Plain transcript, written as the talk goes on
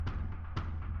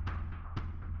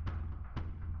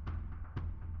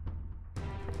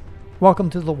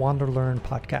Welcome to the Wander Learn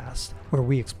podcast, where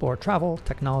we explore travel,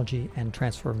 technology, and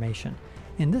transformation.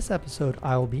 In this episode,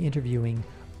 I will be interviewing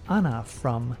Anna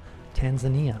from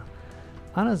Tanzania.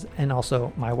 Anna's, and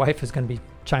also my wife is going to be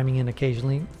chiming in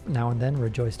occasionally, now and then,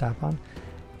 Rejoice Tapan.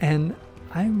 And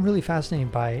I'm really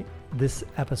fascinated by this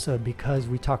episode because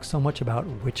we talk so much about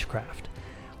witchcraft.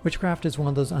 Witchcraft is one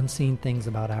of those unseen things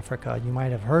about Africa. You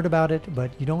might have heard about it, but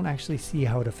you don't actually see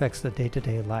how it affects the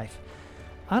day-to-day life.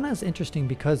 Anna is interesting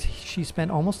because she spent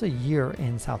almost a year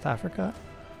in South Africa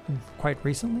quite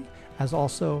recently, as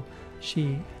also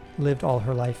she lived all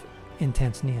her life in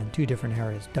Tanzania in two different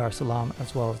areas, Dar es Salaam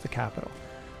as well as the capital.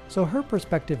 So her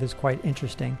perspective is quite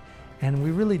interesting, and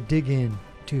we really dig in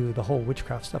to the whole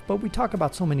witchcraft stuff. But we talk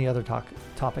about so many other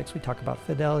topics. We talk about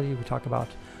fidelity, we talk about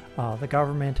the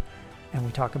government, and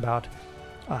we talk about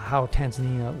how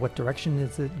Tanzania, what direction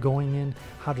is it going in?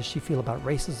 How does she feel about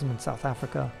racism in South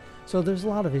Africa? So there's a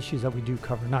lot of issues that we do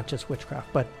cover, not just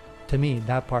witchcraft, but to me,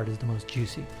 that part is the most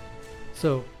juicy.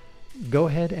 So go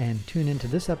ahead and tune into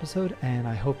this episode, and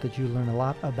I hope that you learn a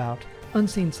lot about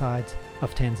unseen sides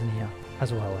of Tanzania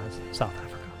as well as South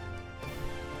Africa.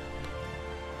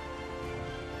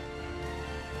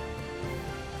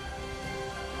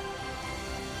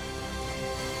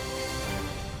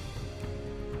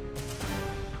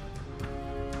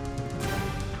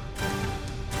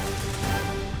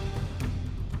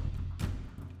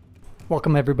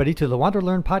 Welcome everybody to the Wander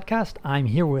Learn podcast. I'm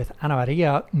here with Ana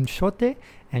Maria Mshote,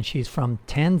 and she's from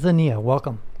Tanzania.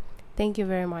 Welcome. Thank you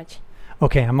very much.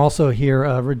 Okay, I'm also here.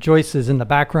 Rejoice is in the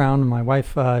background. My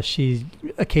wife, she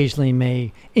occasionally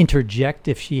may interject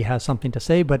if she has something to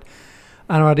say, but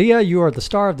Ana Maria, you are the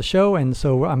star of the show, and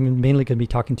so I'm mainly going to be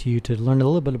talking to you to learn a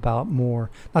little bit about more,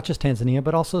 not just Tanzania,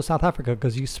 but also South Africa,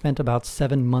 because you spent about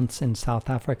 7 months in South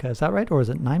Africa. Is that right, or is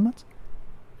it 9 months?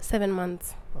 7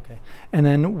 months. Okay. And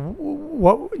then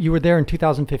what you were there in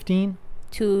 2015?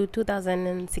 To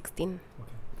 2016.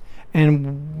 Okay.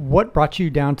 And what brought you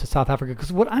down to South Africa?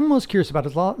 Because what I'm most curious about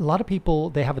is a lot of people,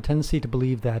 they have a tendency to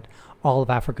believe that all of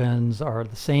Africans are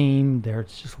the same.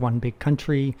 There's just one big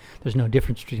country. There's no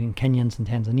difference between Kenyans and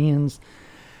Tanzanians.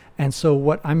 And so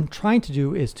what I'm trying to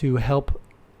do is to help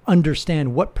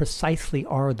understand what precisely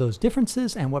are those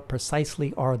differences and what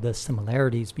precisely are the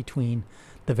similarities between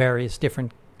the various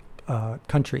different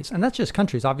countries. And that's just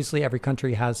countries. Obviously, every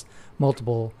country has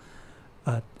multiple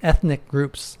ethnic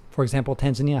groups. For example,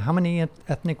 Tanzania. How many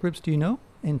ethnic groups do you know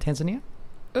in Tanzania?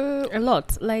 A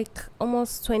lot, like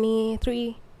almost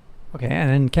 23. Okay,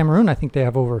 and in Cameroon, I think they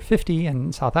have over 50.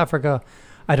 And South Africa,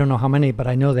 I don't know how many, but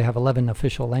I know they have 11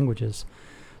 official languages.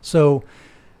 So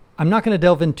I'm not going to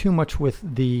delve in too much with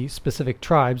the specific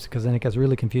tribes because then it gets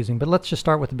really confusing. But let's just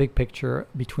start with the big picture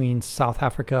between South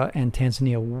Africa and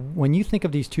Tanzania. When you think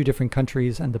of these two different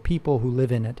countries and the people who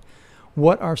live in it,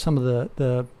 what are some of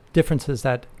the differences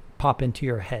that pop into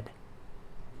your head?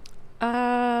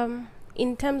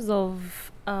 In terms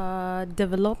of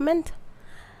development,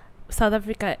 South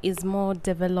Africa is more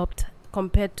developed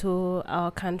compared to our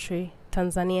country,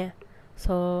 Tanzania.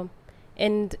 So,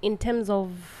 and in terms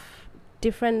of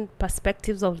different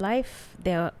perspectives of life,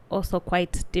 they are also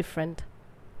quite different.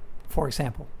 For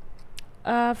example?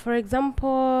 For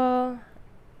example,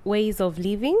 ways of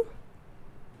living.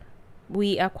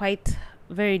 We are quite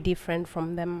very different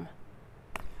from them.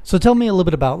 So tell me a little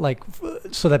bit about,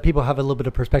 so that people have a little bit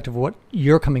of perspective of what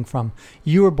you're coming from.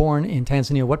 You were born in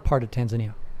Tanzania. What part of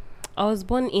Tanzania? I was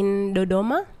born in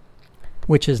Dodoma.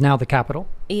 Which is now the capital?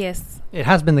 Yes. It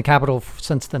has been the capital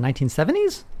since the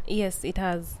 1970s? Yes, it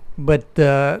has. But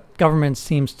the government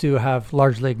seems to have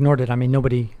largely ignored it. I mean,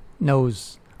 nobody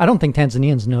knows. I don't think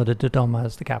Tanzanians know that Dodoma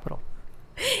is the capital.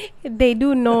 They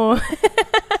do know.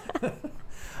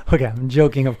 Okay, I'm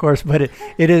joking, of course, but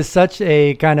it is such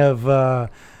a kind of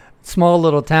small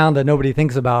little town that nobody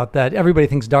thinks about, that everybody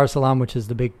thinks Dar es Salaam, which is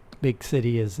the big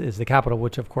city, is the capital,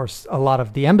 which, of course, a lot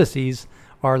of the embassies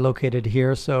are located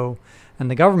here, so, and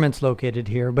the government's located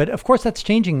here. But, of course, that's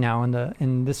changing now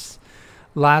in this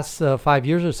last 5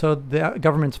 years or so. The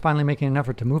government's finally making an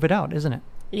effort to move it out, isn't it?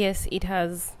 Yes, it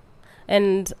has.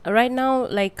 And right now,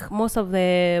 like most of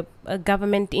the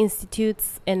government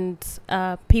institutes and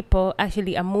people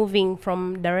actually are moving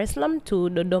from Dar es Salaam to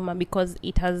Dodoma because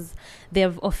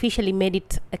they've officially made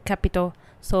it a capital.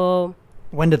 So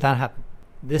when did that happen?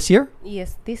 This year?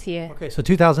 Yes, this year. Okay, so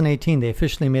 2018, they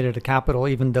officially made it a capital,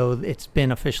 even though it's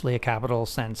been officially a capital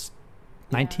since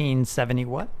 1970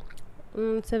 what?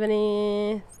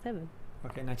 77.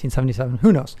 Okay, 1977.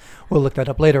 Who knows? We'll look that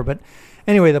up later. But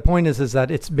anyway, the point is that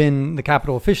it's been the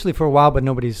capital officially for a while, but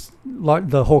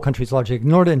the whole country's largely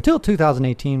ignored it until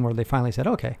 2018, where they finally said,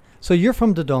 okay. So you're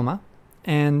from Dodoma,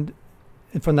 and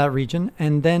from that region,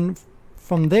 and then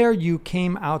from there you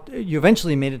came out. You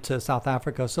eventually made it to South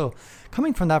Africa. So,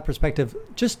 coming from that perspective,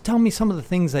 just tell me some of the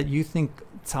things that you think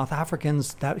South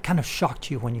Africans that kind of shocked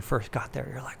you when you first got there.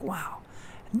 You're like, wow,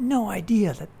 no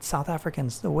idea that South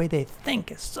Africans, the way they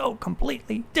think, is so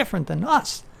completely different than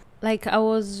us. Like I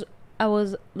was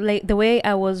like the way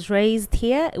I was raised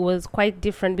here, it was quite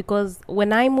different because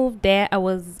when I moved there, I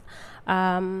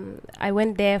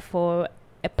went there for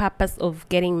a purpose of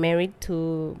getting married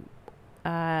to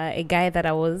a guy that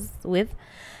I was with,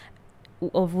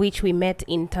 of which we met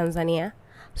in Tanzania.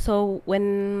 So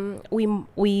when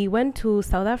we went to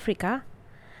South Africa,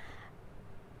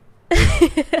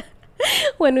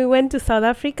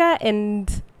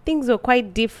 and things were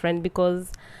quite different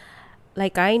because,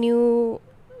 like, I knew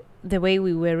the way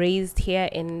we were raised here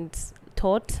and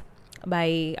taught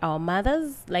by our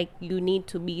mothers, like, you need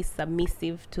to be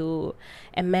submissive to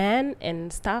a man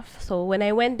and stuff. So when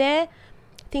I went there,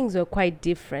 things were quite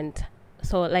different.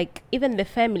 So, like, even the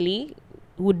family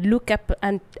would look up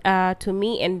and to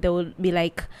me, and they would be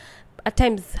like, at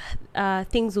times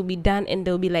things will be done and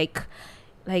they'll be like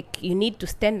you need to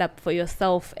stand up for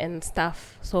yourself and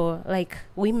stuff. So, like,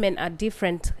 women are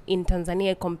different in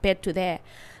Tanzania compared to there.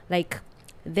 Like,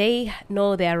 they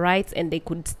know their rights and they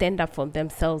could stand up for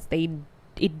themselves.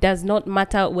 It does not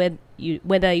matter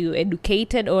whether you're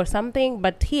educated or something,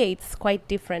 but here it's quite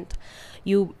different.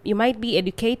 You might be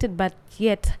educated, but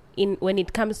yet when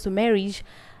it comes to marriage,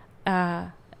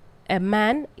 a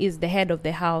man is the head of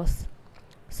the house.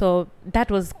 So that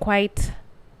was quite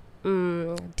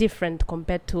different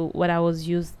compared to what I was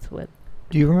used with.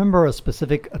 Do you remember a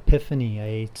specific epiphany,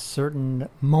 a certain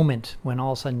moment when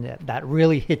all of a sudden that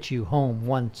really hit you home,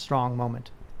 one strong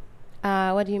moment?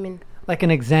 What do you mean? Like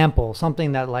an example,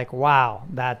 something that, like, wow,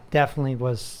 that definitely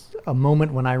was a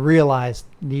moment when I realized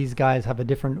these guys have a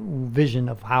different vision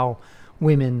of how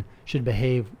women should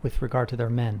behave with regard to their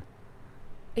men.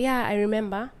 Yeah, I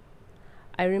remember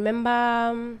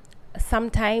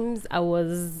sometimes I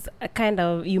was kind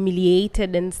of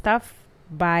humiliated and stuff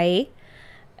by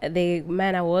the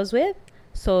man I was with.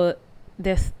 So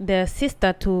the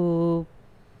sister to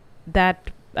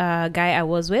that guy I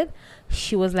was with,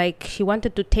 she was like, she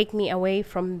wanted to take me away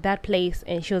from that place,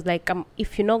 and she was like,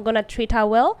 if you're not gonna treat her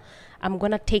well, I'm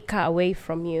gonna take her away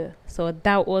from you. So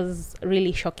that was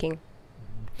really shocking.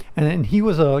 And he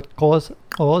was a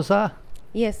Xhosa?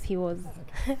 Yes, he was.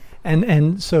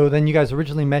 And so then you guys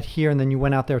originally met here, and then you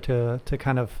went out there to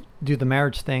kind of do the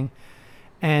marriage thing.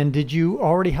 And did you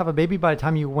already have a baby by the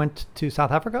time you went to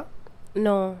South Africa?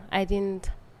 No, I didn't.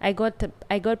 I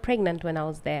got pregnant when I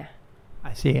was there.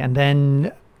 I see. And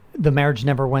then the marriage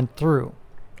never went through.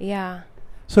 Yeah.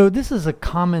 So this is a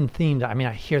common theme. I mean,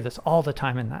 I hear this all the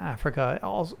time in Africa.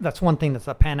 That's one thing that's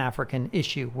a Pan-African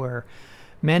issue, where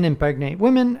men impregnate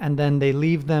women and then they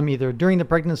leave them either during the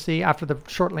pregnancy,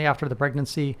 shortly after the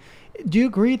pregnancy. Do you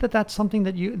agree that that's something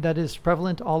that is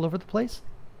prevalent all over the place?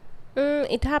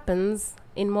 It happens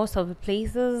in most of the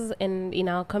places, and in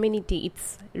our community,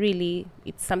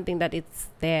 it's something that it's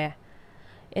there,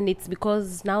 and it's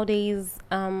because nowadays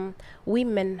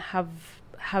women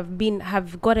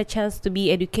have got a chance to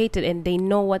be educated, and they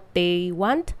know what they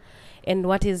want and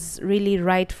what is really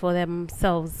right for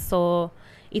themselves. So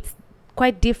it's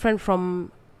quite different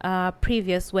from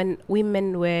previous, when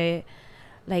women were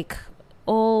like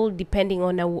all depending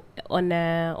on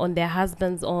their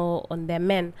husbands or on their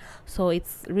men. So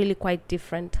it's really quite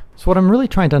different. So what I'm really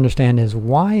trying to understand is,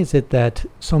 why is it that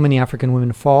so many African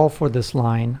women fall for this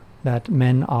line that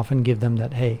men often give them,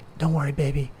 that, hey, don't worry,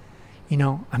 baby,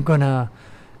 I'm gonna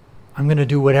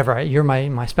do whatever, you're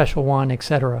my special one,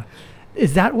 etc.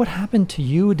 Is that what happened to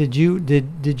you? Did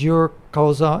your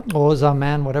Xhosa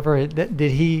man, whatever,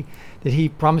 did he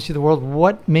promise you the world?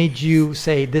 What made you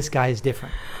say, this guy is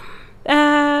different?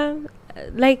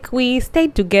 Like, we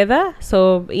stayed together,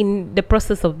 so in the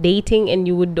process of dating, and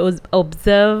you would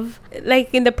observe,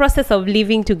 like, in the process of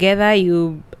living together,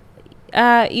 you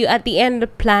at the end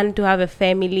plan to have a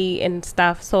family and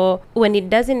stuff. So when it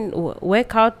doesn't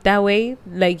work out that way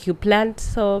like you planned,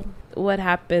 so what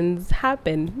happened.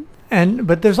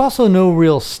 But there's also no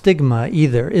real stigma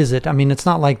either, is it? I mean, it's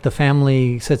not like the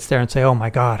family sits there and say, oh my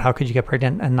God, how could you get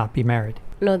pregnant and not be married?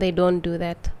 No, they don't do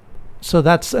that. So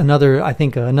that's another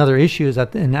issue, is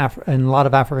that in a lot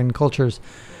of African cultures,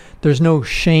 there's no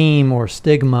shame or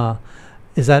stigma.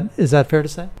 Is that fair to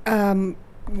say?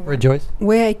 Rejoice?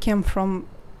 Where I came from,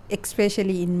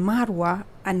 especially in Marwa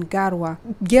and Garwa,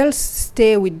 girls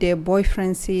stay with their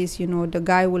boyfriends. The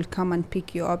guy will come and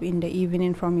pick you up in the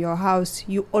evening from your house.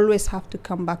 You always have to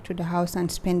come back to the house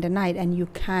and spend the night, and you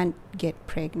can't get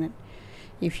pregnant.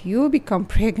 If you become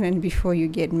pregnant before you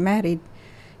get married,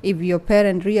 if your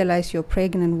parent realize you're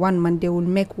pregnant 1 month, they will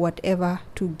make whatever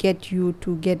to get you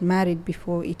to get married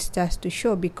before it starts to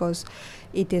show, because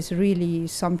it is really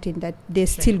something that they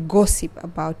still gossip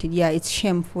about it. Yeah, it's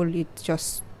shameful. It's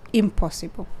just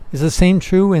impossible. Is the same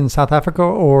true in South Africa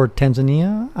or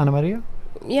Tanzania, Ana Maria?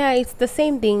 Yeah, it's the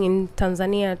same thing in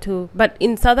Tanzania too. But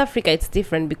in South Africa, it's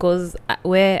different because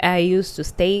where I used to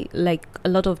stay, like a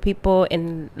lot of people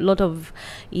and a lot of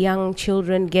young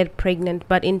children get pregnant.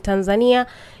 But in Tanzania,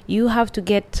 you have to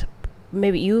get,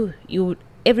 maybe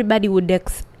everybody would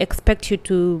expect you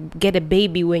to get a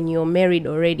baby when you're married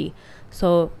already.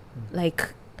 So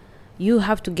like you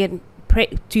have to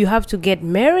get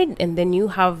married and then you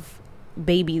have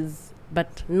babies,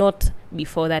 but not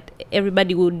before that.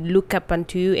 Everybody would look up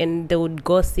onto you and they would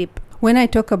gossip. When I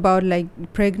talk about like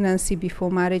pregnancy before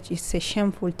marriage, it's a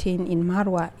shameful thing in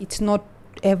Marwa. It's not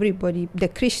everybody. The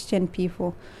Christian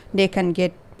people, they can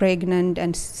get pregnant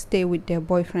and stay with their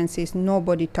boyfriends.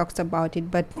 Nobody talks about it.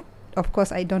 But of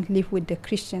course, I don't live with the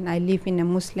Christian. I live in a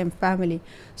Muslim family.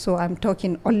 So I'm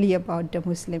talking only about the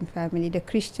Muslim family. The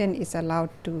Christian is allowed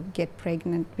to get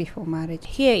pregnant before marriage.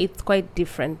 Here, it's quite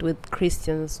different with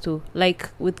Christians too. Like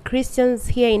with Christians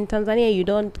here in Tanzania, you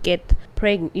don't get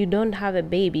pregnant. You don't have a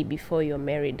baby before you're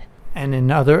married. And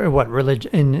in other,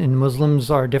 religion, in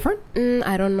Muslims are different?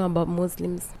 I don't know about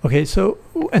Muslims. Okay, so,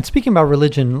 and speaking about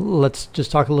religion, let's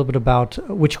just talk a little bit about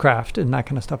witchcraft and that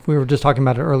kind of stuff. We were just talking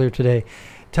about it earlier today.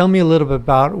 Tell me a little bit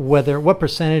about what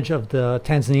percentage of the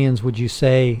Tanzanians would you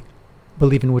say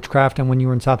believe in witchcraft? And when you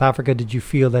were in South Africa, did you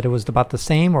feel that it was about the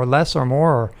same or less or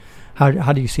more? Or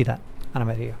how do you see that, Ana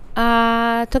Maria?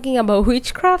 Talking about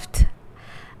witchcraft,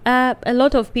 a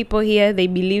lot of people here, they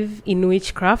believe in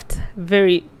witchcraft.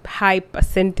 Very high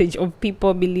percentage of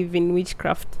people believe in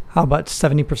witchcraft. How about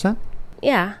 70%?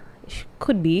 Yeah,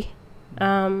 could be.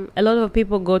 A lot of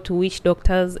people go to witch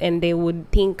doctors and they would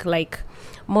think like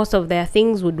most of their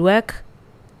things would work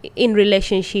in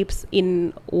relationships,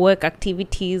 in work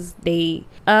activities. They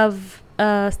have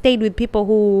stayed with people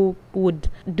who would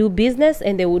do business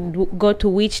and they would go to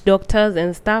witch doctors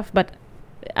and stuff. But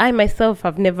I myself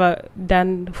have never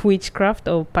done witchcraft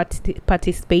or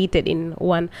participated in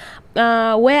one.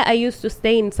 Where I used to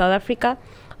stay in South Africa,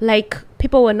 like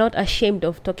people were not ashamed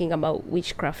of talking about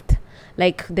witchcraft.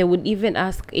 Like they would even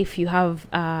ask if you have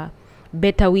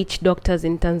better witch doctors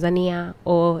in Tanzania,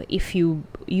 or if you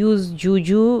use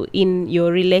juju in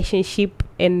your relationship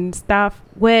and stuff.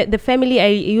 Where the family I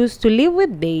used to live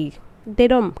with, they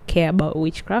don't care about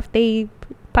witchcraft. They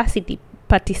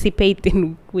participate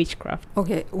in witchcraft.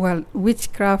 Okay, well,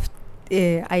 witchcraft,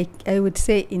 I would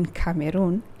say in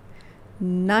Cameroon,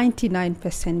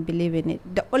 99% believe in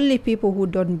it. The only people who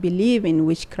don't believe in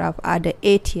witchcraft are the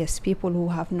atheists, people who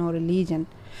have no religion.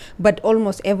 But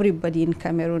almost everybody in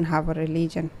Cameroon have a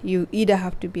religion. You either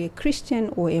have to be a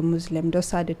Christian or a Muslim.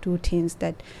 Those are the two things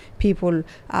that people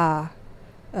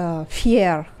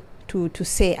fear to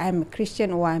say, I'm a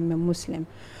Christian or I'm a Muslim.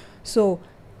 So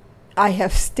I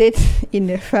have stayed in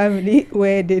a family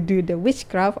where they do the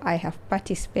witchcraft. I have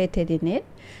participated in it.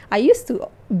 I used to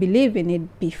believe in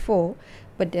it before,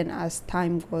 but then as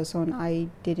time goes on, I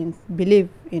didn't believe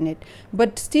in it.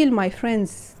 But still, my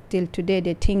friends, till today,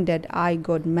 they think that I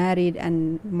got married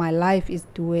and my life is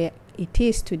the way it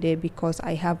is today because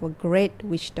I have a great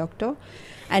witch doctor.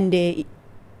 And they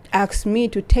ask me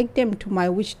to take them to my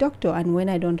witch doctor, and when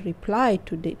I don't reply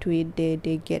to it,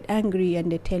 they get angry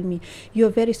and they tell me, you're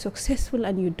very successful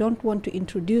and you don't want to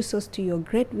introduce us to your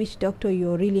great witch doctor,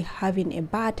 you're really having a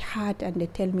bad heart. And they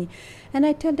tell me, and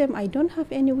I tell them I don't have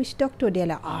any witch doctor. They're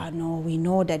like, no, we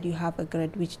know that you have a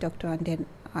great witch doctor. And then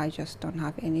I just don't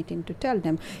have anything to tell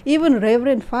them. Even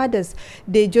Reverend Fathers,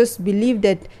 they just believe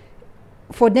that,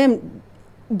 for them,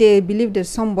 they believe that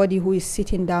somebody who is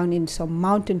sitting down in some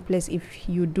mountain place, if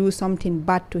you do something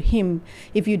bad to him,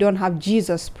 if you don't have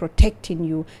Jesus protecting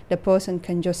you, the person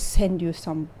can just send you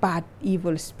some bad,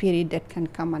 evil spirit that can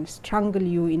come and strangle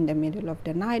you in the middle of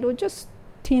the night, or just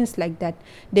things like that.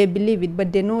 They believe it,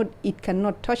 but they know it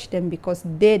cannot touch them because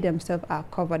they themselves are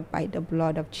covered by the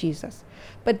blood of Jesus.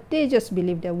 But they just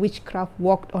believe that witchcraft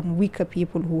worked on weaker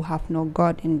people who have no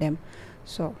God in them.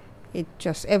 So it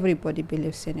just, everybody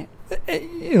believes in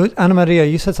it. Ana Maria,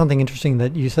 you said something interesting,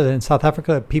 that you said that in South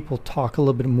Africa people talk a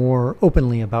little bit more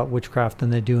openly about witchcraft than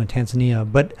they do in Tanzania.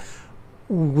 But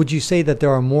would you say that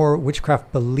there are more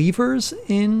witchcraft believers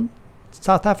in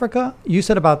South Africa? You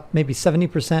said about maybe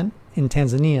 70% in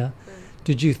Tanzania.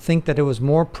 Did you think that it was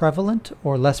more prevalent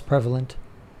or less prevalent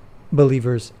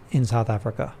believers in South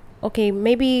Africa? Okay,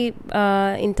 maybe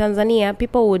in Tanzania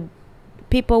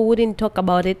people wouldn't talk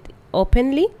about it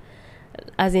openly.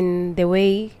 as in the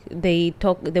way they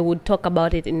would talk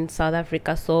about it in South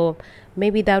Africa. So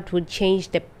maybe that would change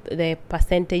the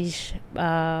percentage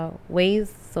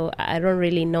ways. So I don't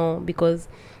really know, because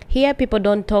here people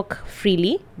don't talk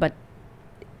freely, but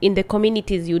in the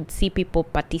communities you'd see people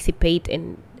participate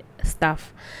in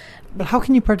stuff. But how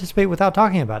can you participate without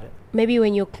talking about it? Maybe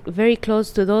when you're very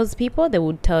close to those people, they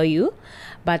would tell you.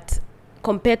 But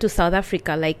compared to South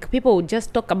Africa, like, people would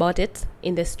just talk about it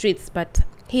in the streets. But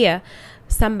here,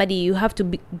 you have to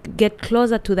get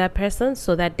closer to that person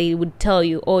so that they would tell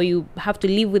you, or you have to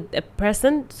live with a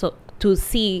person so to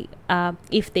see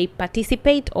if they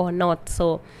participate or not.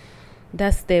 So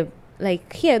that's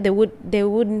here they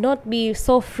would not be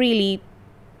so freely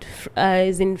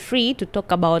free to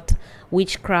talk about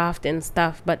witchcraft and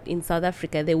stuff, but in South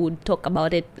Africa they would talk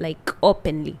about it like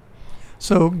openly.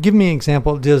 So give me an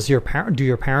example. Do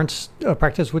your parents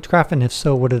practice witchcraft, and if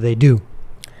so, what do they do?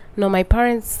 No, my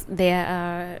parents, they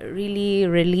are really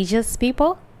religious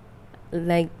people.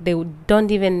 Like, they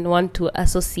don't even want to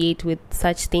associate with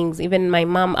such things. Even my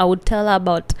mom, I would tell her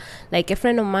about, like, a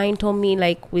friend of mine told me,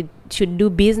 like, we should do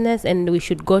business and we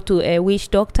should go to a witch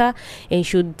doctor, and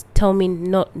she would tell me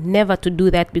never to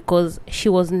do that, because she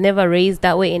was never raised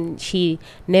that way, and she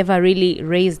never really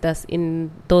raised us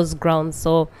in those grounds.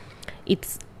 So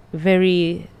she's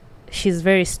very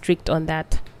strict on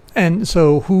that. And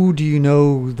so who do you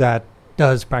know that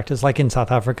does practice? Like in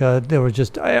South Africa, there were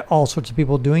just all sorts of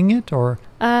people doing it, or?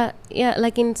 Yeah,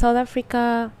 like in South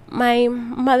Africa, my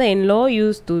mother-in-law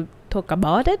used to talk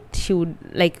about it. She would,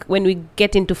 like, when we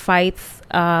get into fights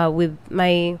with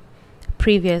my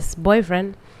previous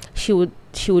boyfriend, she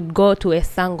would go to a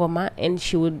sangoma, and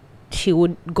she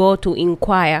would go to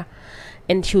inquire,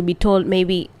 and she would be told,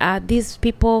 maybe these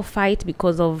people fight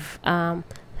because of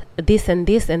this and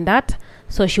this and that.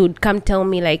 So she would come tell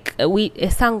me, like, a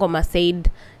sangoma said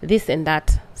this and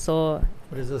that. So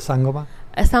what is a sangoma?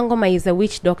 A sangoma is a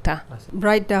witch doctor.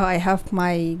 Right now I have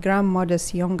my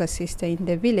grandmother's younger sister in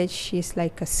the village. She's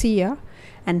like a seer,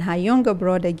 and her younger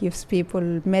brother gives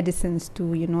people medicines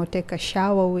to, take a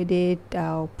shower with it,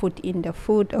 put in the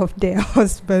food of their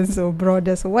husbands or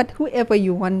brothers, or whoever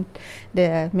you want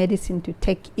the medicine to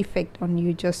take effect on,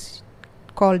 you just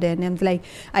call their names. Like,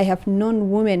 I have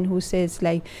known women who says,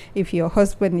 like, if your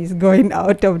husband is going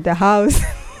out of the house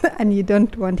and you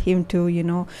don't want him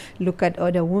to, look at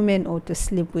other women or to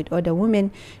sleep with other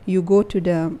women, you go to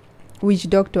the witch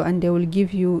doctor, and they will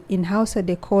give you, in Hausa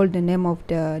they call the name of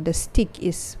the stick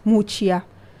is muchia.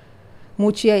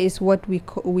 Muchia is what we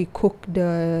cook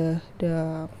the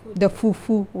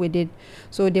fufu with it.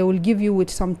 So they will give you with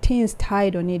some things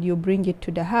tied on it. You bring it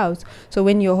to the house. So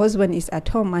when your husband is at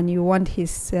home and you want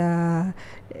his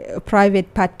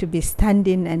private part to be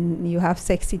standing and you have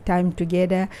sexy time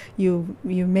together, you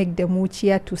make the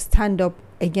muchia to stand up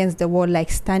against the wall, like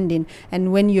standing.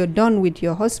 And when you're done with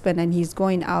your husband and he's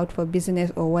going out for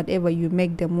business or whatever, you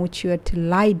make the muchia to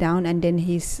lie down, and then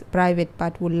his private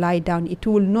part will lie down. It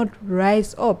will not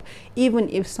rise up even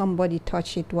if somebody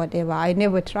touch it, whatever. I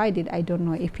never tried it. I don't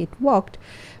know if it worked,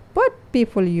 but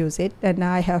people use it, and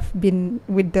I have been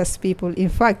with those people. In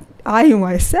fact, I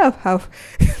myself have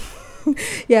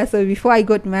yeah. So before I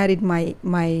got married,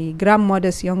 my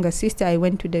grandmother's younger sister, I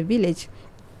went to the village,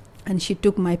 and she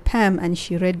took my palm and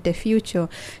she read the future.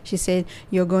 She said,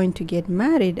 you're going to get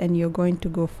married and you're going to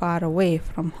go far away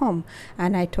from home.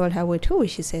 And I told her, with who?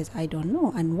 She says, I don't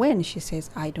know. And when? She says,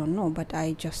 I don't know, but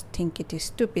I just think it is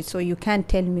stupid. So you can't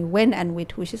tell me when and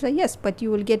with who. She said, yes, but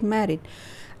you will get married.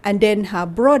 And then her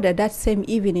brother, that same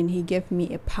evening, he gave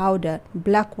me a powder,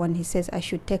 black one. He says I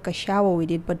should take a shower with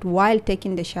it, but while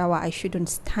taking the shower, I shouldn't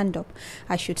stand up.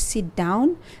 I should sit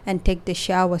down and take the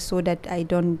shower, so that I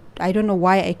don't know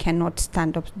why I cannot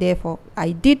stand up. Therefore,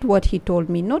 I did what he told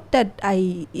me. Not that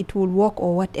it will work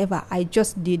or whatever. I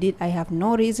just did it. I have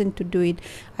no reason to do it.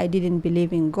 I didn't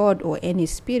believe in God or any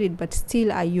spirit, but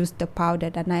still I used the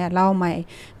powder, and I allow my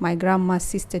grandma's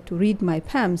sister to read my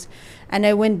palms. And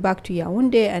I went back to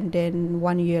Yaoundé, and then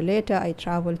 1 year later I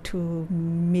traveled to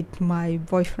meet my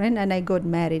boyfriend, and I got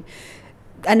married.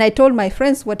 And I told my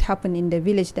friends what happened in the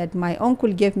village, that my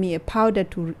uncle gave me a powder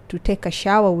to take a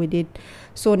shower with it.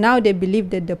 So now they believe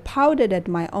that the powder that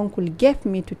my uncle gave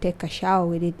me to take a shower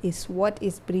with it is what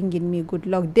is bringing me good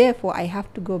luck. Therefore, I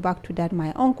have to go back to that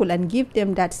my uncle and give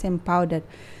them that same powder.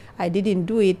 I didn't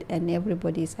do it, and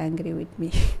everybody is angry with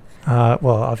me.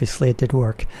 Well, obviously it did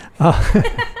work.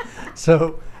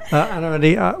 So, Anna,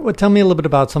 tell me a little bit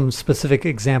about some specific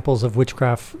examples of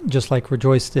witchcraft, just like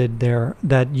Rejoice did there,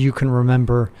 that you can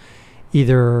remember,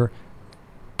 either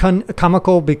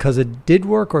comical because it did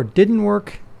work or didn't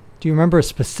work, Do you remember a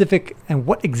specific, and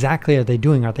what exactly are they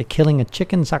doing? Are they killing a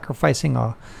chicken, sacrificing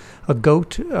a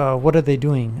goat? What are they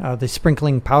doing? Are they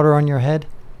sprinkling powder on your head?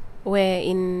 Where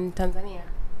in Tanzania?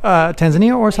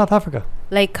 Tanzania or South Africa?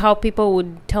 Like how people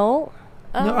would tell?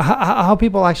 No, how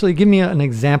people actually, give me an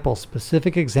example,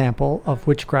 specific example of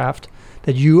witchcraft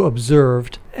that you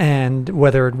observed and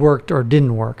whether it worked or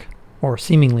didn't work or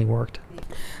seemingly worked.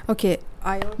 Okay,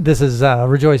 This is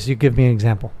Rejoice, you give me an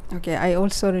example. Okay, I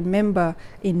also remember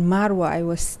in Marwa, I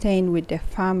was staying with the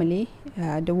family.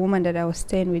 The woman that I was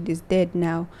staying with is dead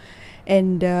now.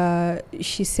 And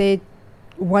she said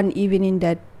one evening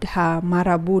that her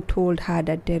marabu told her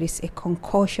that there is a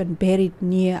concoction buried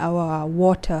near our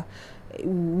water.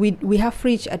 We have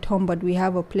fridge at home, but we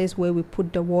have a place where we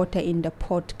put the water in the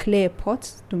pot, clay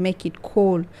pots, to make it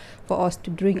cold for us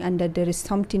to drink, and that there is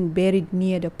something buried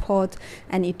near the pot,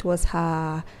 and it was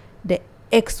the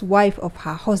ex-wife of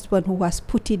her husband who has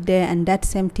put it there, and that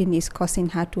same thing is causing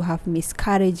her to have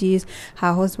miscarriages.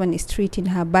 Her husband is treating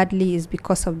her badly is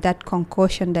because of that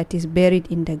concoction that is buried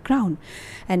in the ground,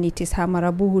 and it is her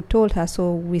marabu who told her.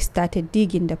 So we started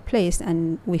digging the place,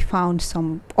 and we found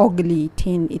some ugly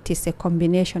thing. It is a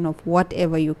combination of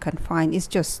whatever you can find. It's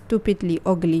just stupidly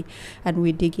ugly, and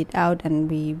we dig it out and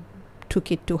we took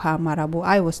it to her marabu.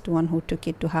 I was the one who took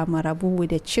it to her marabu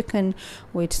with a chicken,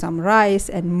 with some rice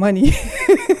and money.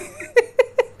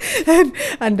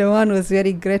 and the one was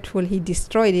very grateful. He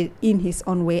destroyed it in his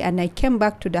own way, and I came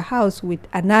back to the house with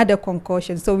another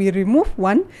concoction. So we removed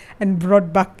one and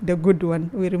brought back the good one.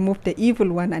 We removed the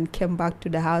evil one and came back to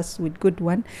the house with good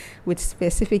one, with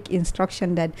specific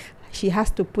instruction that she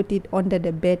has to put it under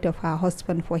the bed of her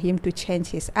husband for him to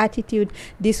change his attitude.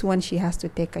 This one she has to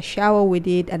take a shower with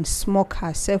it and smoke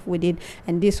herself with it.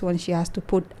 And this one she has to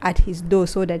put at his door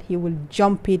so that he will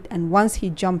jump it. And once he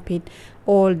jump it,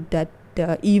 all that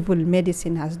the evil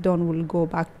medicine has done will go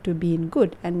back to being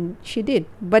good. And she did.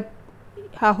 But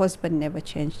her husband never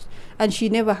changed. And she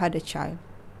never had a child.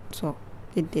 So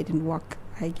it didn't work,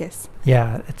 I guess.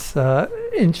 Yeah, it's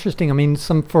interesting. I mean,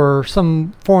 for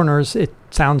some foreigners, it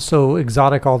sounds so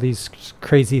exotic, all these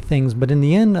crazy things. But in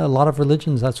the end, a lot of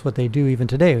religions, that's what they do even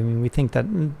today. I mean, we think that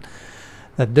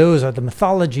those are the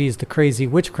mythologies, the crazy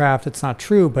witchcraft. It's not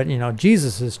true, but,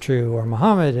 Jesus is true, or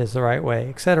Muhammad is the right way,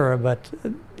 etc. But,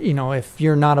 if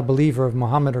you're not a believer of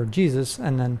Muhammad or Jesus,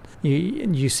 and then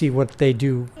you see what they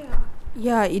do.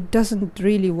 Yeah, it doesn't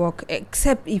really work,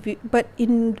 except but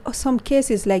in some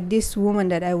cases, like this woman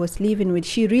that I was living with,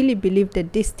 she really believed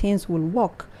that these things will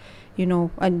work,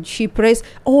 and she prays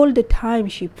all the time.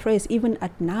 She prays, even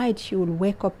at night she will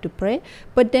wake up to pray,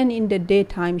 but then in the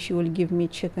daytime she will give me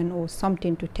chicken or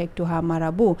something to take to her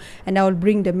marabu, and I will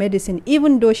bring the medicine,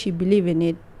 even though she believe in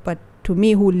it. But to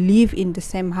me, who live in the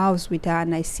same house with her,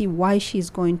 and I see why she's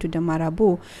going to the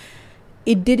marabu,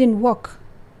 it didn't work.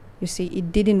 You see,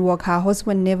 it didn't work. Her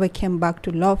husband never came back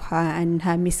to love her, and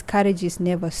her miscarriages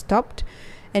never stopped.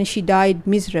 And she died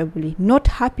miserably, not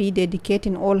happy,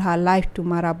 dedicating all her life to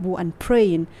marabu and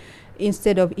praying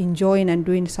instead of enjoying and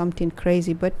doing something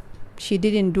crazy. But she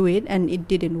didn't do it, and it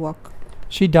didn't work.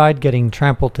 She died getting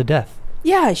trampled to death.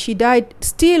 Yeah, she died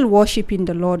still worshiping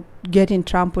the Lord, getting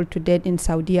trampled to death in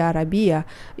Saudi Arabia.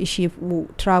 She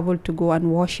traveled to go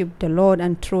and worship the Lord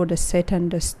and throw the Satan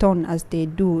the stone as they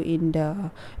do in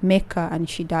the Mecca, and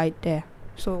she died there.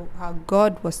 So her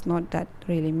God was not that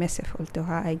really merciful to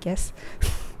her, I guess.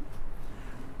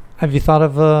 Have you thought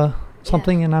of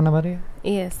something in Ana Maria?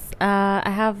 Yes, I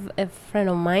have a friend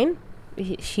of mine.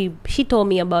 She told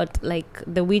me about like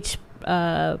the witch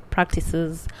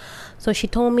practices. So she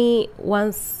told me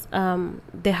once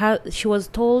she was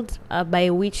told by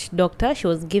a witch doctor, she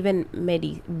was given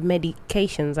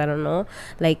medications, I don't know,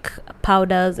 like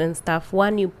powders and stuff.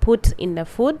 One you put in the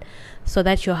food so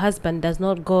that your husband does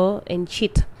not go and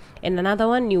cheat. And another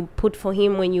one you put for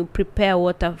him when you prepare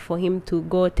water for him to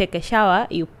go take a shower,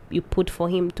 you put for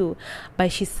him too.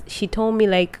 But she told me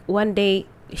like one day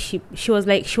she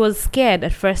was scared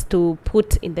at first to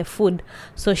put in the food,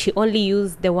 so she only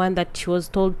used the one that she was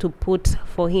told to put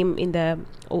for him in the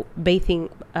bathing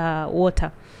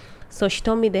water. So she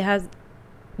told me the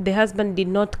husband did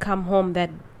not come home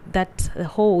that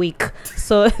whole week,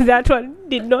 so that one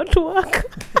did not work.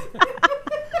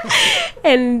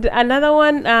 And another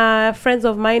one, friends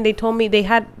of mine, they told me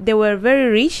they were very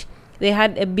rich, they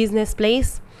had a business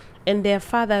place, and their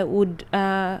father would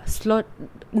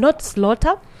not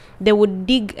slaughter, they would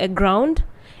dig a ground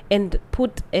and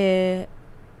put a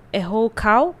whole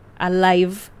cow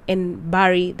alive and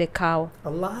bury the cow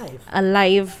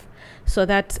alive, so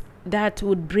that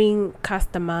would bring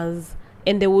customers,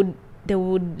 and they would they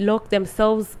would lock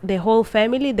themselves, the whole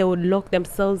family, they would lock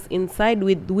themselves inside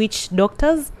with witch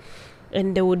doctors,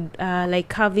 and they would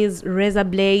like have these razor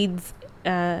blades.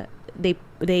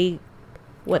 They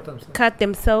cut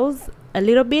themselves a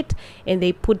little bit, and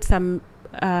they put some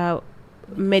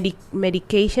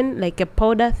medication, like a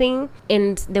powder thing,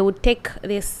 and they would take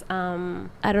this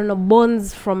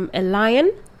bones from a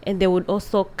lion, and they would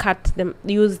also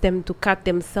use them to cut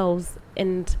themselves.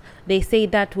 And they say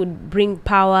that would bring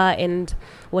power, and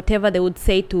whatever they would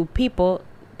say to people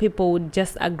would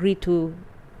just agree to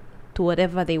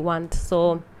whatever they want.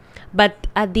 So, but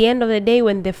at the end of the day,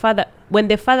 when the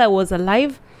father was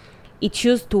alive, it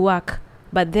used to work.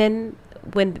 But then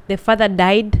when the father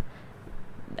died,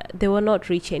 they were not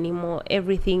rich anymore.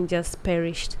 Everything just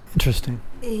perished. Interesting.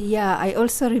 Yeah, I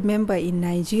also remember in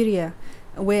Nigeria,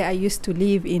 where I used to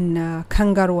live in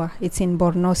Kangarwa. It's in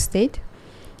Borno State.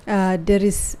 There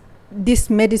is this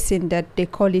medicine that they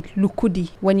call it lukudi.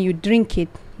 When you drink it,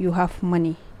 you have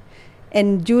money.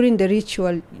 And during the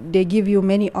ritual, they give you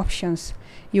many options.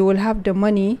 You will have the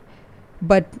money,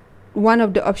 but one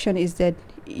of the options is that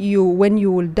when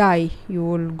you will die, you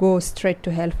will go straight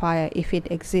to hellfire, if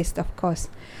it exists, of course.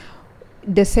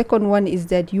 The second one is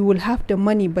that you will have the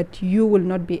money, but you will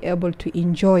not be able to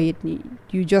enjoy it.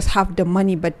 You just have the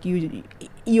money, but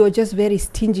you're just very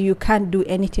stingy. You can't do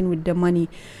anything with the money.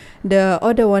 The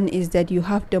other one is that you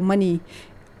have the money,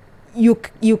 you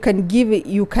can give it,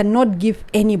 you cannot give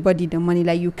anybody the money.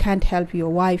 Like, you can't help your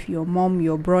wife, your mom,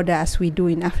 your brother, as we do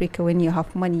in Africa. When you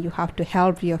have money, you have to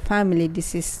help your family.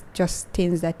 This is just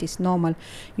things that is normal.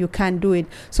 You can't do it.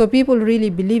 So people really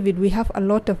believe it. We have a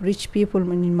lot of rich people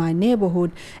in my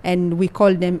neighborhood, and we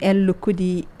call them El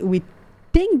Lukudi. We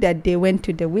think that they went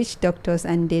to the witch doctors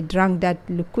and they drank that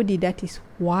lukudi. That is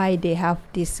why they have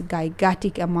this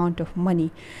gigantic amount of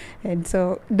money. And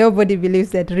so nobody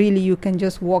believes that really you can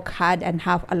just work hard and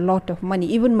have a lot of money.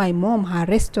 Even my mom, her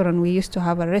restaurant, we used to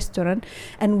have a restaurant,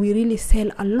 and we really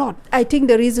sell a lot. I think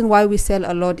the reason why we sell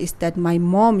a lot is that my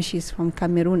mom, she's from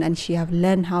Cameroon, and she have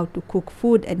learned how to cook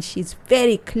food, and she's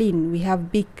very clean. We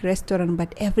have big restaurant,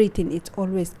 but everything, it's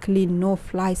always clean, no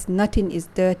flies, nothing is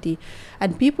dirty,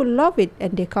 and people love it,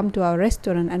 and they come to our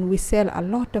restaurant, and we sell a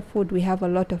lot of food. We have a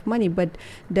lot of money. But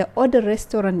the other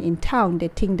restaurant in town, they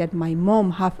think that my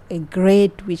mom have a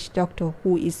great witch doctor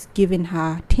who is giving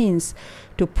her things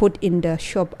to put in the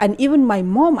shop. And even my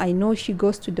mom, I know she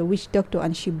goes to the witch doctor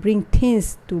and she bring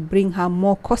things to bring her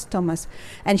more customers,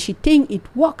 and she think it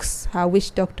works, her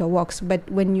witch doctor works. But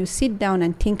when you sit down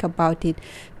and think about it,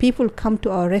 people come to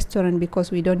our restaurant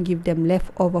because we don't give them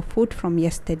leftover food from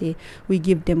yesterday. We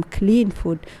give them clean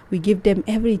food, we give them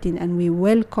everything, and we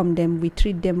welcome them, we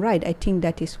treat them right. I think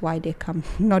that is why they come,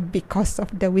 not because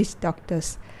of the witch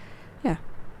doctors. Yeah.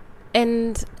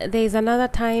 And there's another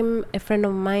time, a friend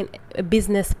of mine, a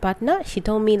business partner, she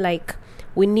told me, like,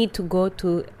 we need to go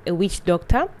to a witch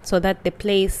doctor so that the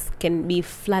place can be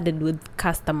flooded with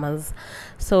customers.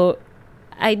 So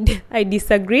I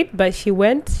disagreed, but she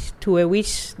went to a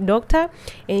witch doctor,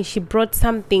 and she brought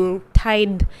something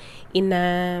tied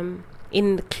in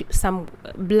some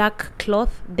black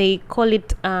cloth. They call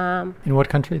it In what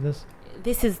country this?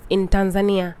 This is in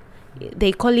Tanzania.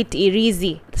 They call it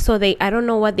irizi. So I don't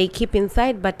know what they keep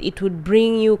inside, but it would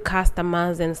bring you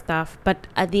customers and stuff. But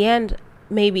at the end,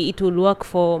 maybe it will work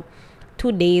for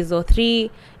 2 days or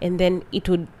 3, and then it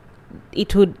would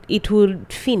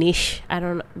finish. I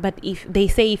don't know. But if they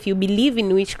say, if you believe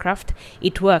in witchcraft,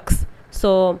 it works.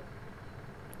 So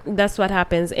that's what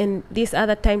happens. And this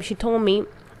other time, she told me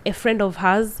a friend of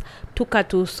hers took her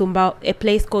to a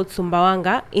place called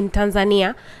Sumbawanga in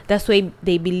Tanzania. That's why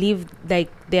they believe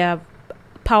like they are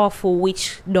powerful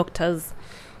witch doctors.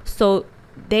 So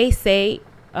they say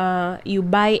you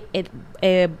buy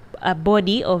a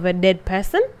body of a dead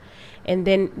person, and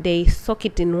then they soak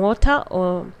it in water,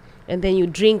 and then you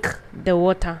drink the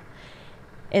water.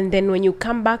 And then when you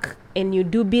come back and you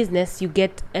do business, you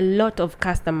get a lot of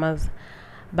customers.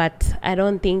 But I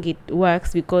don't think it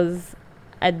works, because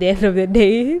at the end of the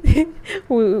day,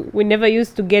 we never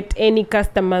used to get any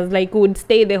customers. Like, we would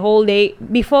stay the whole day.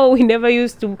 Before, we never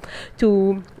used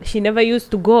she never used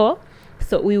to go,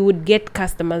 so we would get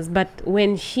customers. But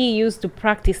when she used to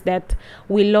practice that,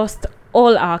 we lost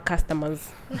all our customers.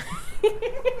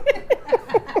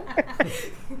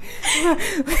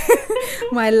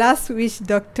 My last witch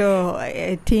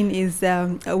doctor thing is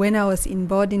when I was in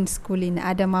boarding school in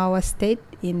Adamawa State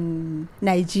in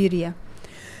Nigeria.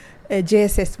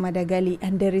 JSS Madagali,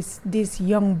 and there is these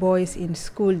young boys in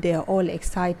school. They are all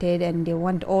excited, and they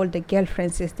want all the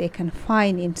girlfriends they can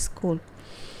find in school.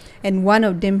 And one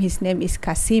of them, his name is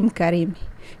Kasim Karim.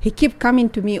 He kept coming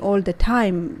to me all the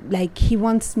time, like he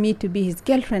wants me to be his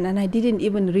girlfriend, and I didn't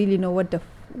even really know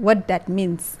what that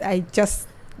means. I just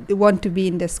want to be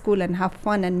in the school and have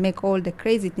fun and make all the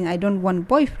crazy things. I don't want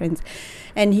boyfriends.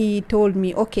 And he told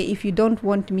me, okay, if you don't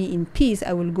want me in peace,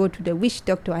 I will go to the witch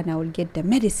doctor and I will get the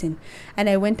medicine. And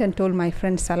I went and told my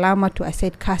friend Salamatu, I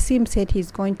said, Kasim said he's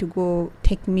going to go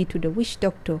take me to the witch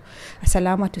doctor.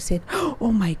 Salamatu said,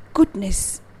 oh my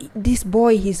goodness, this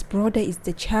boy, his brother is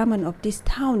the chairman of this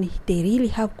town. They really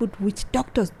have good witch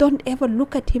doctors. Don't ever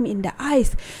look at him in the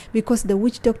eyes, because the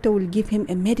witch doctor will give him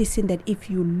a medicine that if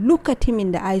you look at him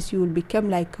in the eyes, you will become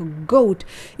like a goat.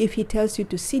 If he tells you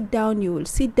to sit down, you will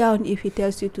sit down. If he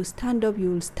tells you to stand up,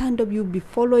 you will stand up. You'll be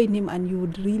following him and you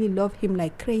would really love him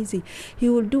like crazy. He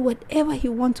will do whatever he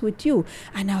wants with you.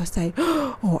 And I was like,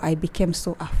 oh, I became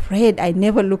so afraid. I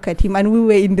never look at him. And we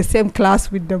were in the same class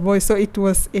with the boys, so it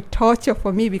was a torture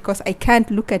for me, because I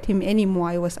can't look at him anymore.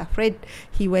 I was afraid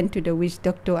he went to the witch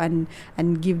doctor and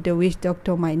give the witch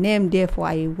doctor my name, therefore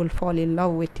I will fall in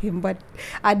love with him. But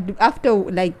after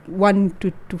like 1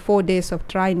 to 4 days of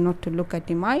trying not to look at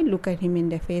him, I look at him in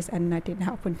the face and nothing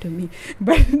happened to me.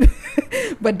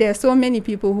 But there are so many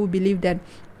people who believe that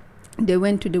they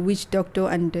went to the witch doctor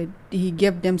and he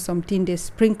gave them something, they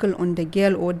sprinkle on the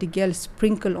girl, or the girl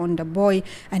sprinkle on the boy,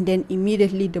 and then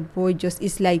immediately the boy just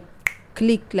is like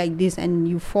click like this and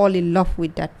you fall in love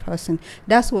with that person.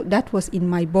 That was in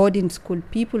my boarding school.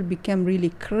 People became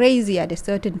really crazy at a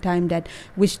certain time that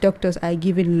witch doctors are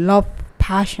giving love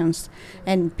passions,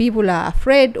 and people are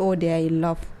afraid or they are in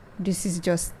love. This is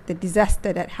just the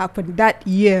disaster that happened that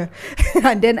year.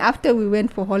 And then after we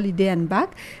went for holiday and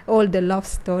back, all the love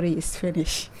story is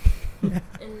finished. And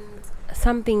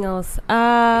something else,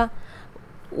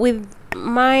 with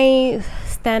my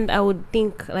stand, I would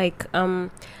think like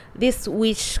this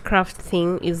witchcraft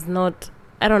thing is not,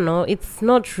 I don't know, it's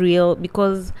not real,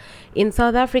 because in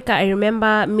South Africa I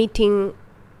remember meeting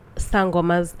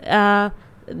sangomas,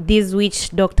 these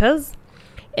witch doctors,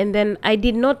 and then I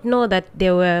did not know that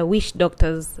they were witch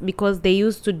doctors, because they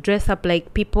used to dress up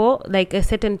like people, like a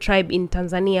certain tribe in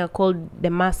Tanzania called the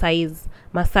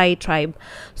Maasai tribe.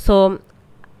 So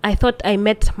I thought I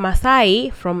met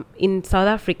Maasai from in South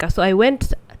Africa, so I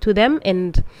went to them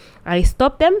and I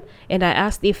stopped them and I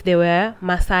asked if they were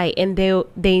Maasai, and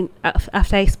they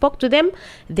after I spoke to them,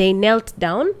 they knelt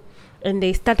down and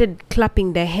they started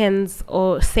clapping their hands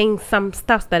or saying some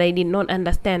stuff that I did not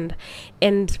understand.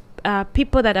 And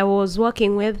people that I was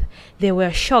working with, they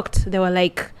were shocked. They were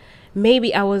like,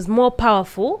 maybe I was more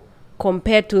powerful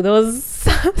compared to those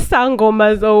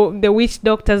sangomas or the witch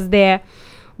doctors there.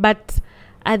 But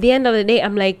at the end of the day,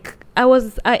 I'm like,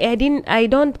 I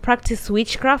don't practice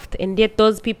witchcraft, and yet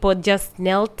those people just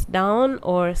knelt down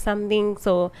or something.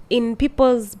 So in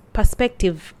people's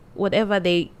perspective, whatever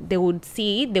they would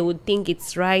see, they would think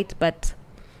it's right, but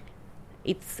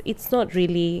it's not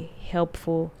really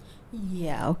helpful.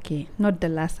 Yeah, okay. Not the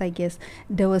last, I guess.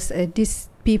 There was these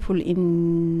people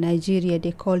in Nigeria,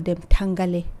 they call them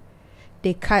Tangale.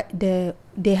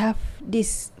 They have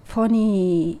this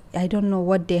funny, I don't know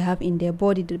what they have in their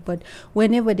body, but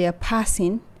whenever they are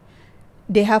passing,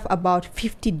 they have about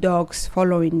 50 dogs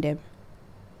following them.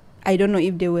 I don't know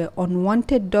if they were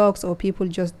unwanted dogs or people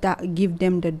just give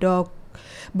them the dog,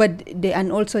 but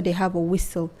and also they have a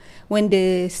whistle. When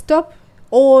they stop,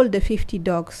 all the 50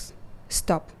 dogs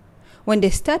stop. When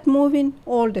they start moving,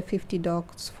 all the 50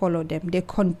 dogs follow them. They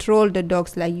control the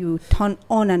dogs like you turn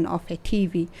on and off a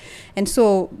TV. And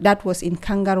so that was in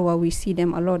Kangaroo. We see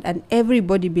them a lot. And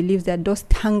everybody believes that those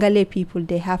Tangale people,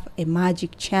 they have a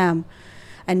magic charm.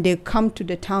 And they come to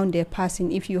the town they're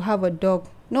passing. If you have a dog,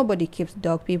 nobody keeps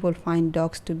dog. People find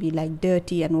dogs to be like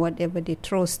dirty and whatever. They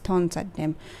throw stones at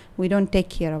them. We don't take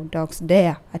care of dogs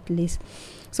there, at least.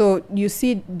 So you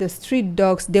see the street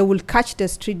dogs, they will catch the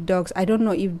street dogs. I don't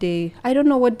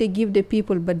know what they give the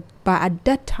people, but at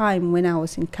that time when I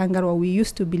was in Kangaroo, we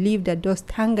used to believe that those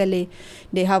Tangale,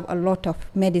 they have a lot of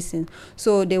medicine.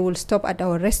 So they will stop at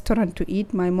our restaurant to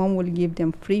eat. My mom will give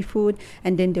them free food,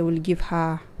 and then they will give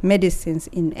her medicines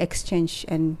in exchange,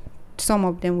 and some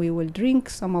of them we will drink,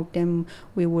 some of them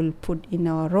we will put in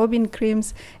our Robin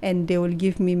creams, and they will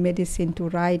give me medicine to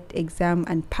write exam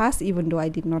and pass, even though I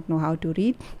did not know how to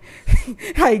read.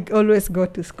 I always go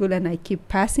to school and I keep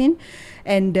passing.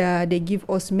 And they give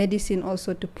us medicine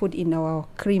also to put in our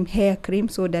hair cream,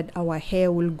 so that our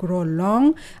hair will grow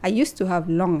long. I used to have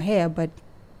long hair, but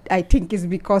I think it's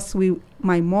because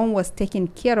my mom was taking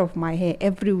care of my hair.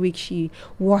 Every week she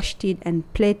washed it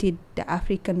and plaited the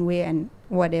African way and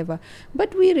whatever.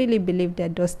 But we really believe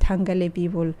that those Tangale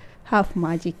people have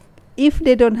magic if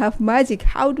they don't have magic,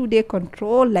 how do they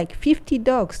control like 50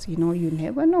 dogs? You know, you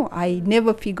never know. I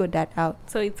never figured that out.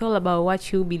 So it's all about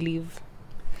what you believe.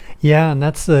 Yeah, and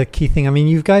that's the key thing. I mean,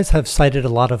 you guys have cited a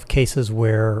lot of cases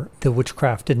where the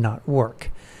witchcraft did not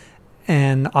work.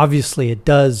 And obviously it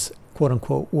does, quote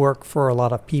unquote, work for a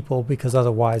lot of people, because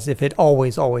otherwise, if it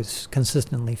always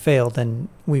consistently failed, then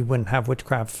we wouldn't have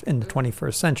witchcraft in the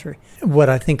 21st century. What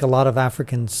I think a lot of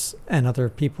Africans and other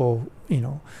people,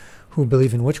 who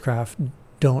believe in witchcraft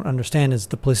don't understand is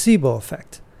the placebo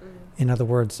effect. In other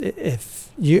words,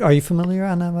 are you familiar,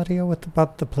 Ana Maria,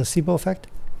 about the placebo effect?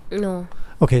 No.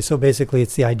 Okay, so basically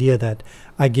it's the idea that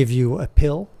I give you a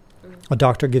pill, a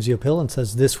doctor gives you a pill and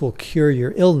says this will cure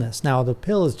your illness. Now the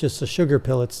pill is just a sugar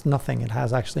pill, it's nothing, it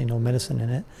has actually no medicine in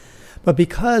it. But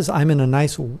because I'm in a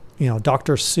nice,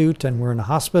 doctor's suit and we're in a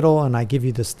hospital and I give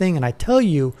you this thing and I tell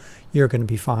you you're going to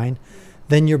be fine,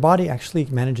 then your body actually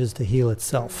manages to heal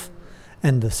itself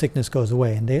and the sickness goes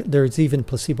away. And there's even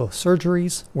placebo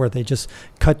surgeries where they just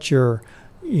cut your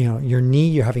knee,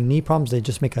 you're having knee problems, they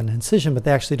just make an incision, but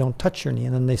they actually don't touch your knee,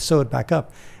 and then they sew it back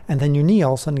up, and then your knee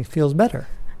all of a sudden feels better.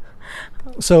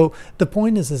 So the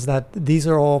point is that these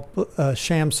are all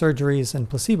sham surgeries and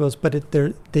placebos, but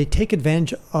they take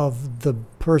advantage of the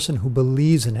person who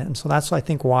believes in it. And so that's, I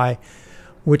think, why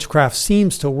witchcraft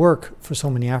seems to work for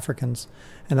so many Africans,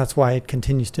 and that's why it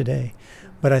continues today.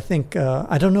 But I think,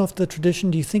 I don't know if the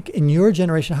tradition, do you think in your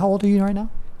generation, how old are you right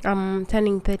now? I'm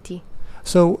turning 30.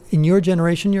 So in your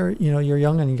generation, you're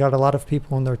young and you got a lot of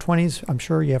people in their 20s, I'm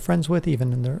sure you have friends with,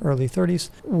 even in their early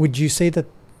 30s. Would you say that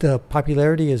the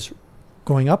popularity is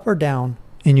going up or down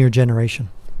in your generation?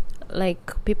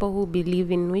 Like people who believe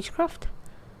in witchcraft?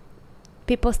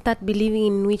 People start believing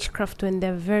in witchcraft when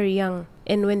they're very young.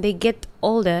 And when they get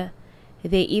older,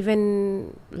 they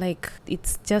even,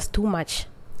 it's just too much.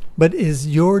 But is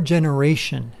your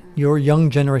generation, your young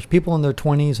generation, people in their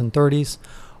 20s and 30s,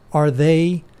 are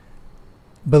they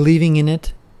believing in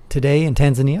it today in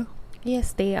Tanzania?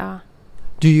 Yes, they are.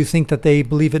 Do you think that they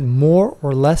believe it more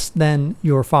or less than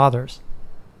your fathers?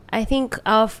 I think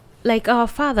our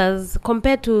fathers,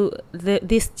 compared to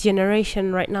this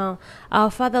generation right now, our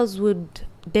fathers would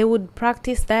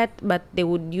practice that, but they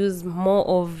would use more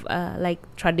of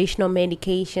traditional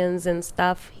medications and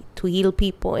stuff to heal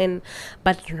people.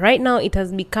 But right now it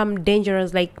has become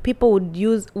dangerous. Like people would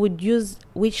use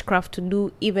witchcraft to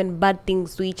do even bad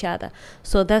things to each other.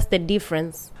 So that's the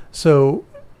difference. So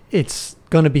it's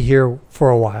going to be here for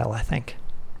a while, I think.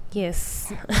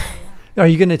 Yes. Are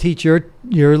you going to teach your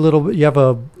little? You have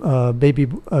a baby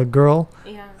girl.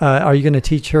 Yeah. Are you going to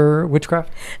teach her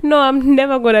witchcraft? No, I'm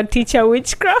never going to teach her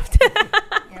witchcraft.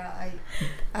 Yeah,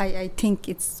 I think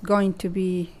it's going to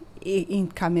be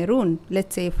in Cameroon.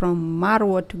 Let's say from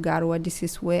Marwa to Garwa. This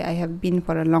is where I have been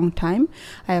for a long time.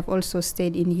 I have also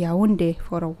stayed in Yaoundé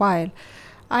for a while.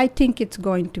 I think it's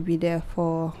going to be there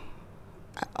for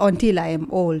until I am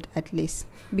old, at least.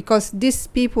 Because these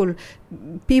people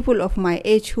of my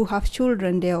age who have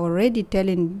children, they're already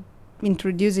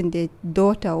introducing their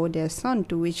daughter or their son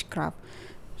to witchcraft.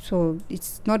 So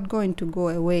it's not going to go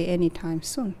away anytime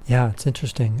soon. Yeah, it's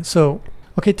interesting. So,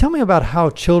 okay, tell me about how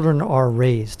children are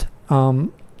raised.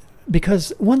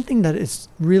 Because one thing that is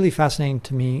really fascinating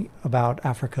to me about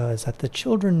Africa is that the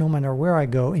children, no matter where I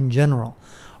go in general,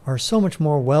 are so much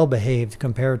more well-behaved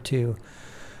compared to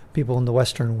people in the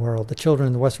Western world. The children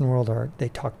in the Western world they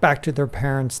talk back to their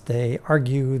parents, they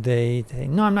argue, they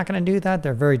no, I'm not going to do that.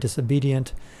 They're very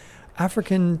disobedient.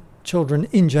 African children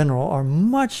in general are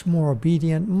much more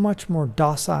obedient, much more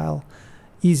docile,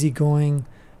 easygoing.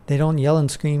 They don't yell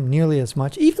and scream nearly as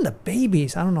much. Even the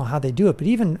babies, I don't know how they do it, but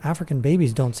even African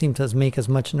babies don't seem to make as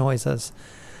much noise as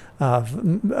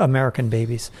American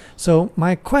babies. So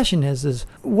my question is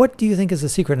what do you think is the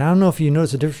secret? And I don't know if you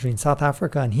notice the difference between South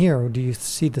Africa and here, or do you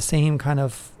see the same kind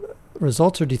of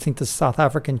results, or do you think the South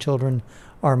African children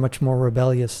are much more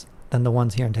rebellious than the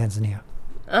ones here in Tanzania?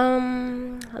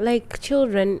 Like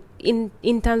children in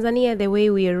Tanzania, the way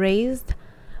we are raised,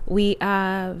 we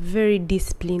are very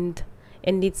disciplined,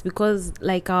 and it's because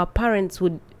our parents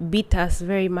would beat us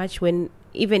very much when.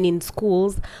 Even in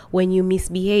schools, when you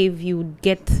misbehave, you would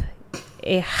get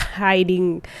a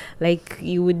hiding,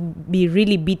 you would be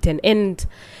really beaten. And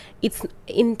it's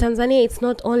in Tanzania, it's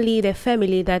not only the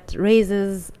family that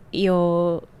raises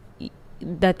a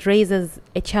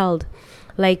child.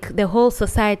 The whole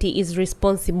society is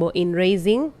responsible in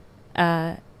raising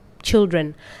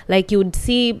children. You would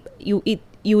see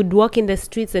you would walk in the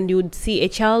streets and you would see a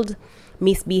child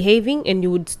misbehaving, and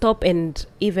you would stop and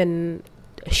even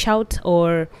shout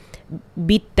or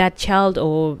beat that child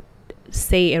or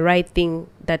say a right thing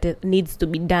that it needs to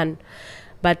be done.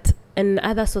 But in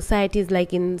other societies,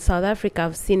 like in South Africa,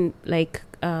 I've seen like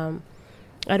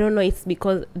I don't know, it's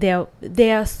because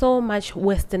they are so much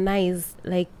westernized,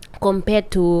 like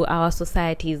compared to our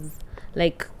societies.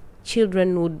 Like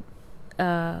children would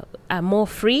are more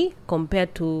free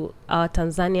compared to our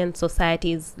Tanzanian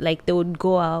societies. Like they would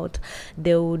go out,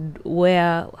 they would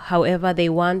wear however they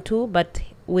want to, but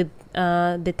with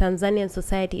the Tanzanian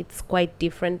society, it's quite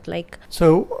different. Like,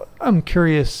 so I'm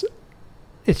curious,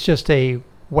 it's just a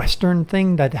Western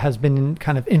thing that has been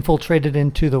kind of infiltrated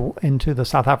into the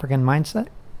South African mindset?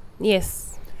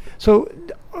 yes. So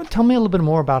tell me a little bit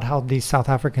more about how these South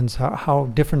Africans,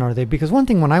 how different are they? Because one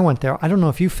thing when I went there, I don't know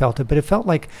if you felt it, but it felt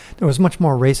like there was much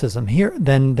more racism here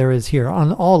than there is here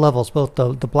on all levels, both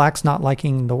the blacks not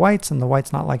liking the whites and the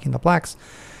whites not liking the blacks,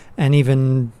 and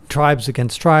even tribes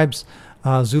against tribes,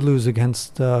 Zulus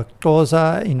against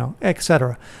Xhosa,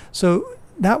 etc. So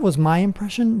that was my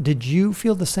impression. Did you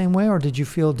feel the same way, or did you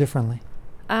feel differently?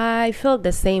 I felt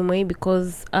the same way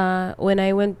because when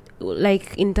I went,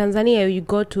 like in Tanzania, you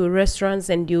go to restaurants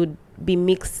and you'd be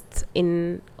mixed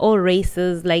in all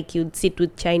races. Like you'd sit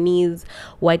with Chinese,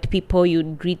 white people,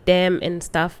 you'd greet them and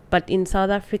stuff. But in South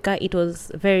Africa, it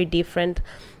was very different.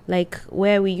 Like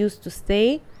where we used to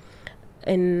stay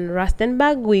in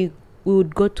Rustenburg, we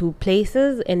would go to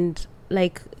places and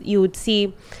like you would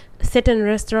see certain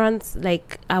restaurants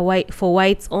like are white for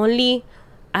whites only,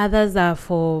 others are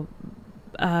for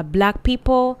black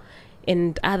people,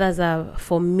 and others are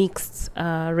for mixed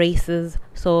races.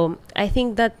 So I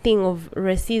think that thing of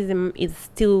racism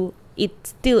still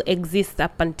exists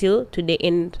up until today,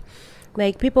 and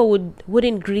like people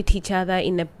wouldn't greet each other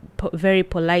in a very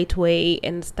polite way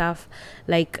and stuff.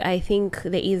 Like I think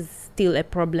there is still a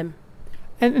problem.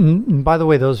 And by the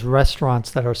way, those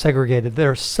restaurants that are segregated,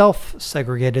 they're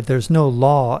self-segregated. There's no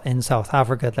law in South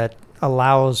Africa that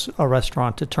allows a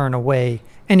restaurant to turn away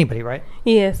anybody, right?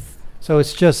 Yes. So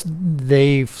it's just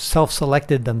they've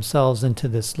self-selected themselves into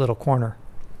this little corner.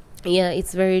 Yeah,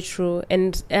 it's very true.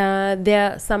 And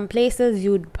there are some places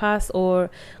you'd pass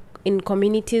or in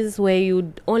communities where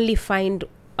you'd only find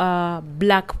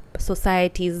black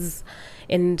societies,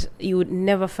 and you would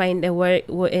never find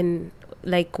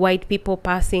like white people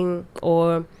passing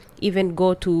or even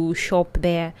go to shop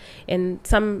there. And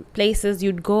some places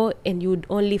you'd go and you'd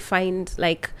only find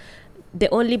like the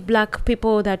only black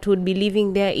people that would be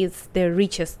living there is the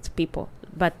richest people,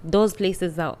 but those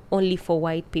places are only for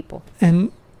white people.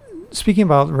 And speaking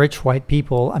about rich white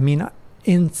people, I mean,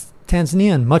 in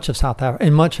Tanzania and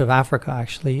much of Africa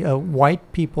actually,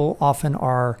 white people often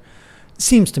are,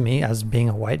 seems to me, as being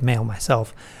a white male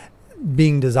myself,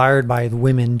 being desired by the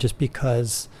women just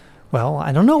because, well,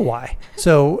 I don't know why.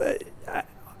 So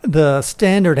the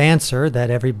standard answer that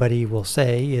everybody will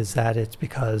say is that it's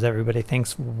because everybody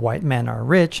thinks white men are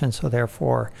rich, and so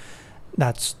therefore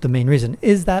that's the main reason.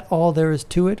 Is that all there is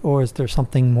to it, or is there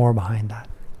something more behind that?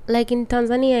 Like in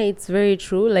Tanzania, it's very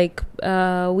true. Like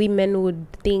women would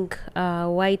think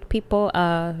white people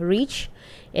are rich,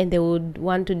 and they would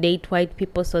want to date white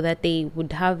people so that they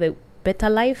would have a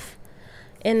better life.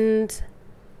 And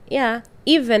yeah,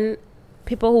 even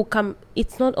people who come,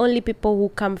 it's not only people who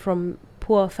come from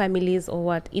poor families or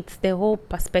what, it's the whole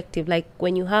perspective. Like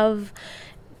when you have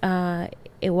a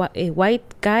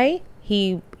white guy,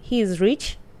 he is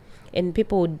rich, and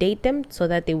people would date them so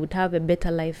that they would have a better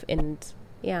life. And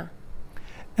yeah.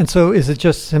 And so is it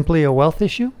just simply a wealth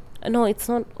issue? No, it's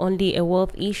not only a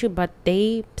wealth issue, but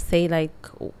they say like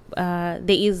there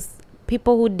is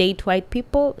people who date white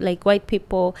people, like white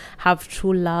people have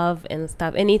true love and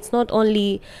stuff. And it's not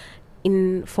only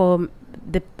for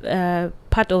the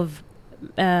part of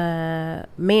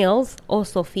males,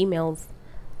 also females.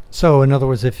 So in other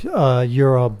words, if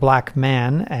you're a black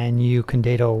man and you can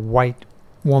date a white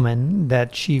woman,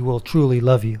 that she will truly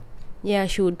love you. Yeah,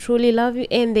 she would truly love you.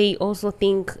 And they also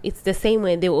think it's the same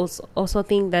way. They also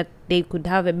think that they could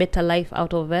have a better life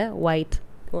out of a white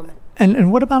woman.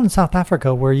 And what about in South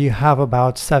Africa, where you have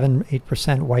about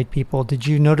 7-8% white people? Did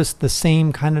you notice the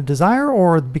same kind of desire,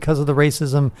 or because of the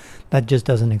racism that just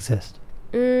doesn't exist?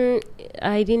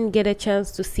 I didn't get a chance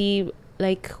to see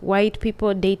like white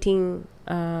people dating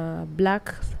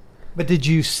blacks. But did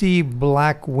you see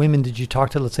black women? Did you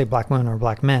talk to, let's say, black women or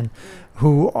black men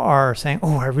who are saying,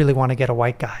 oh, I really want to get a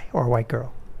white guy or a white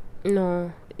girl?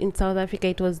 No, in South Africa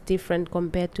it was different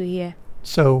compared to here.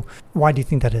 So why do you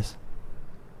think that is?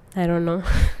 I don't know.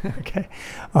 Okay.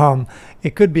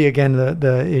 It could be, again,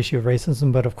 the issue of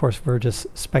racism, but of course we're just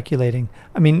speculating.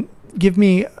 I mean,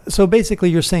 so basically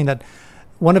you're saying that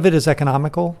one of it is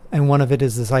economical, and one of it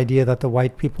is this idea that the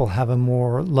white people have a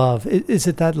more love. Is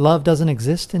it that love doesn't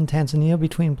exist in Tanzania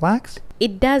between blacks?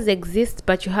 It does exist,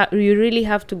 but you really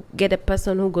have to get a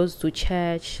person who goes to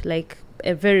church, like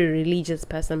a very religious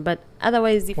person. But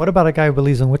otherwise, What about a guy who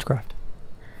believes in witchcraft?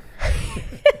 I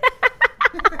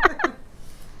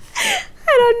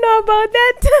don't know about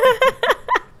that.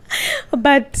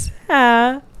 But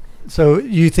So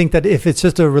you think that if it's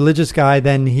just a religious guy,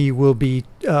 then he will be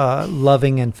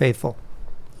loving and faithful?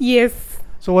 yes.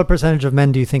 So what percentage of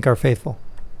men do you think are faithful?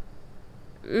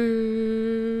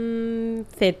 30%.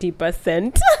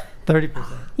 30%.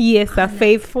 Yes, are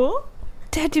faithful.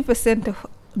 30% of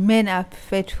men are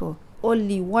faithful.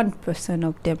 Only 1%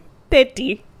 of them.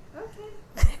 30.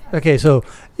 Okay, so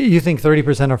you think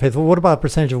 30% are faithful. What about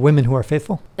percentage of women who are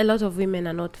faithful? A lot of women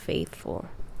are not faithful.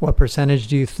 What percentage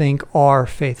do you think are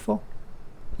faithful?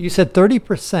 You said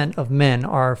 30% of men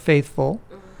are faithful.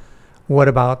 What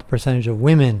about the percentage of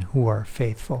women who are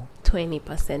faithful?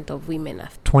 20% of women are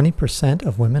 20%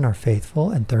 of women are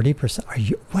faithful and 30% are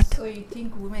you what? So you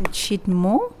think women cheat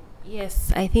more?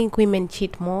 Yes, I think women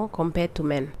cheat more compared to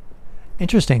men.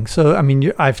 Interesting. So, I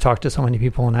mean, I've talked to so many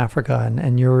people in Africa,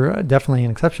 and you're definitely an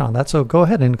exception on that. So go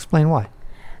ahead and explain why.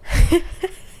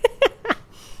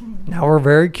 Now we're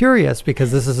very curious because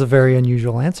this is a very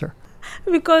unusual answer.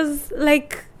 Because,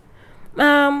 like,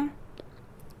 You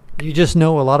just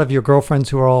know a lot of your girlfriends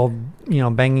who are all,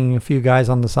 banging a few guys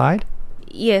on the side?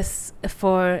 yes,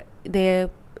 for their,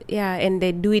 and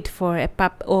they do it for a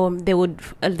or they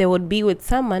would be with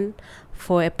someone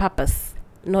for a purpose,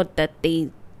 not that they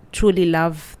truly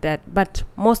love that. But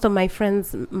most of my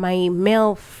friends, my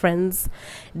male friends,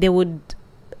 they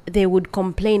would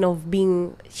complain of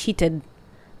being cheated,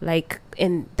 like,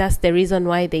 and that's the reason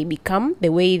why they become the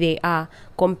way they are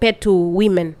compared to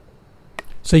women.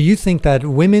 So you think that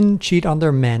women cheat on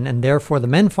their men, and therefore the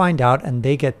men find out and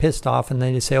they get pissed off, and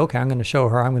then they say, okay, I'm going to show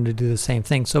her, I'm going to do the same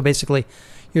thing. So basically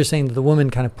you're saying that the women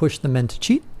kind of push the men to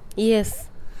cheat? Yes.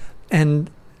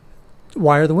 And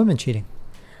why are the women cheating?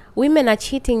 Women are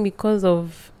cheating because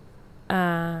of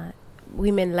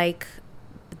women, like,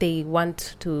 they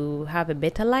want to have a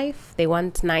better life. They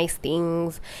want nice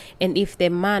things. And if the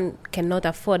man cannot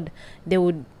afford, they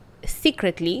would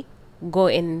secretly go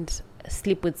and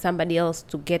sleep with somebody else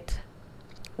to get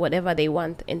whatever they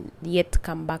want, and yet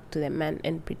come back to the man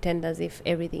and pretend as if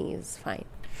everything is fine.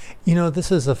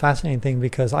 This is a fascinating thing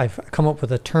because I've come up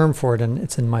with a term for it, and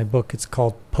it's in my book. It's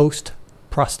called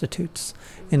post-prostitutes.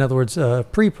 In other words, a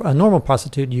normal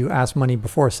prostitute, you ask money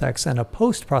before sex, and a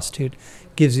post-prostitute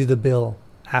gives you the bill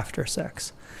after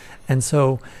sex. And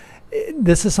so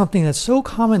this is something that's so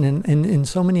common in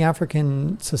so many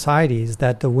African societies,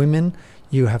 that the women,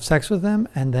 you have sex with them,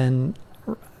 and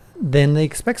then they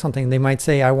expect something. They might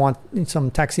say, I want some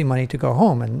taxi money to go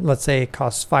home. And let's say it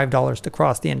costs $5 to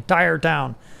cross the entire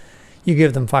town. You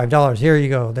give them $5. Here you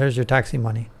go. There's your taxi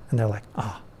money. And they're like,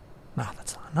 oh, no,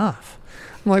 that's not enough.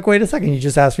 I'm like, wait a second. You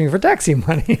just asked me for taxi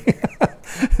money.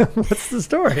 What's the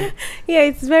story? Yeah,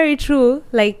 it's very true.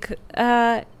 Like,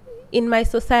 in my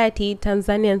society,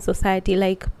 Tanzanian society,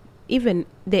 like, even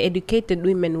the educated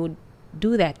women would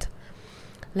do that.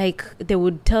 Like, they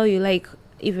would tell you, like,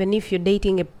 even if you're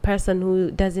dating a person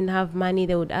who doesn't have money,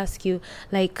 they would ask you,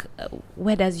 like,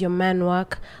 where does your man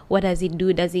work? What does he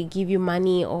do? Does he give you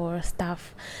money or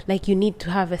stuff? Like, you need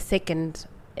to have a second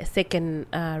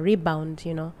rebound,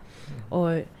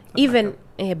 or even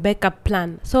a backup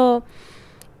plan. So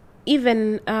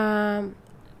even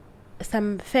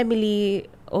some family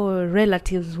or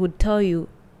relatives would tell you,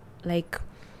 like,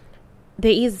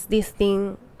 there is this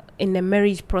thing in the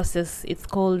marriage process. It's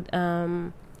called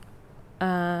a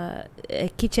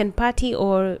kitchen party,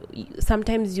 or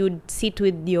sometimes you'd sit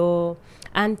with your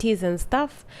aunties and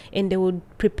stuff, and they would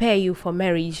prepare you for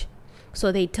marriage.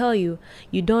 So they tell you,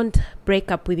 you don't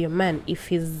break up with your man if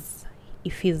he's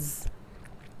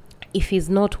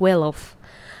not well off.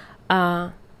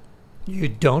 You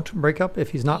don't break up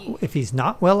if he's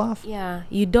not well off? Yeah,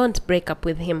 you don't break up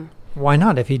with him. Why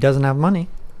not? If he doesn't have money,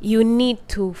 you need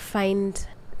to find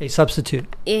a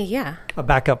substitute, a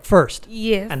backup first.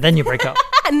 Yes. And then you break up.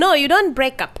 No, you don't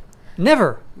break up.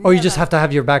 Never. Or you just have to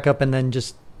have your backup and then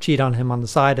just cheat on him on the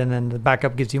side, and then the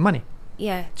backup gives you money.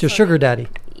 Yeah. It's your sugar daddy.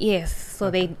 Yes.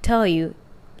 So they tell you,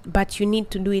 but you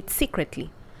need to do it secretly.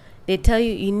 They tell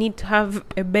you you need to have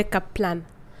a backup plan.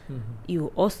 Mm-hmm.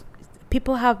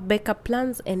 People have backup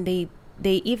plans, and they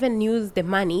even use the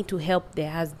money to help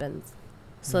their husbands.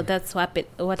 So that's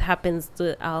what happens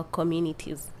to our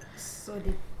communities. So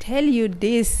the tell you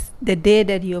this the day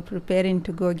that you're preparing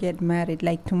to go get married.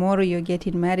 Like tomorrow you're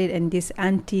getting married and these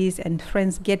aunties and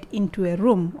friends get into a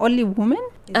room. Only women?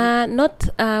 Not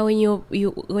when you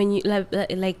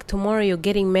like tomorrow you're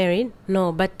getting married.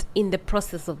 No, but in the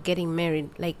process of getting married,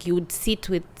 like you would sit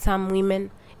with some women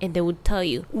and they would tell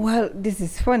you. Well, this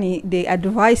is funny. They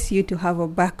advise you to have a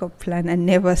backup plan and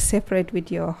never separate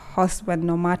with your husband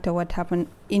no matter what happened.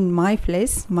 In my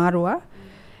place, Marwa,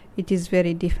 it is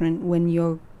very different. When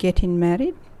you're getting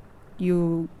married,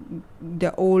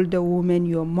 the older woman,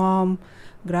 your mom,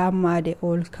 grandma, they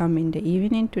all come in the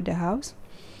evening to the house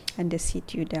and they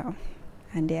sit you down.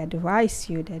 And they advise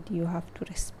you that you have to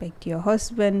respect your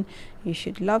husband, you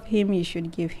should love him, you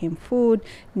should give him food,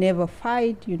 never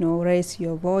fight, raise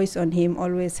your voice on him,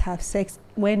 always have sex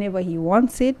whenever he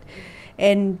wants it.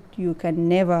 And you can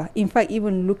never, in fact,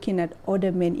 even looking at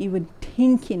other men, even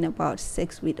thinking about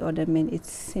sex with other men,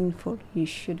 it's sinful. You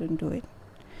shouldn't do it.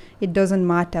 It doesn't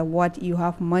matter what you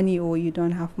have money or you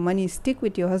don't have money. Stick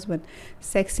with your husband.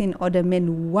 Sexing other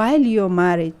men while you're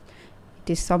married,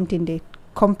 it is something they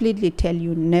completely tell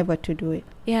you never to do it.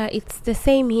 Yeah, it's the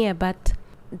same here, but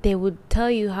they would tell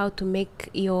you how to make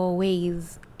your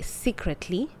ways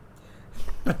secretly.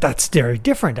 But that's very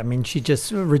different. I mean,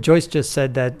 Rejoice just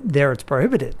said that there it's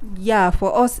prohibited. Yeah,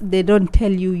 for us, they don't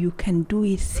tell you can do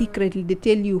it secretly. They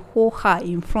tell you ho-ha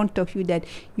in front of you that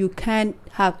you can't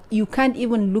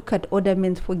even look at other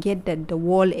men, forget that the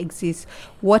world exists.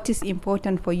 What is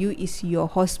important for you is your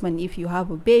husband. If you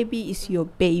have a baby, it's your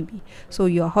baby. So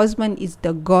your husband is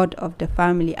the God of the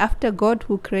family. After God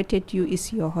who created you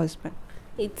is your husband.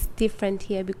 It's different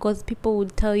here because people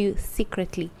would tell you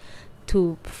secretly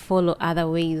to follow other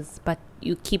ways, but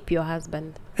you keep your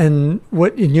husband. And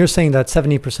you're saying that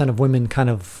 70% of women kind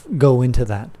of go into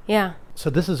that. Yeah. So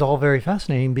this is all very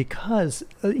fascinating because,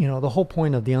 the whole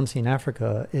point of the Unseen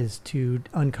Africa is to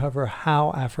uncover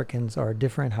how Africans are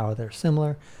different, how they're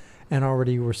similar. And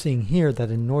already we're seeing here that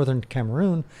in northern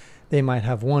Cameroon, they might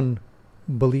have one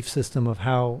belief system of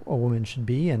how a woman should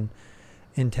be. And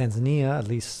in Tanzania, at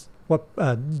least, what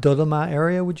Dodoma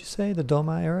area, would you say? The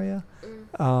Dodoma area?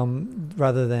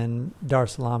 Rather than Dar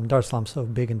es Salaam. Dar es Salaam's so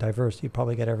big and diverse, you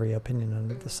probably get every opinion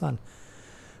under the sun.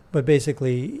 But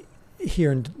basically,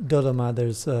 here in Dodoma,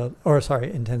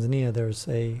 in Tanzania, there's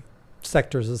a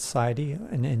sectors of society,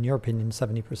 and in your opinion,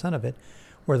 70% of it,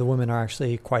 where the women are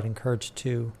actually quite encouraged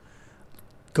to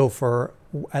go for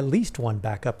at least one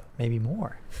backup, maybe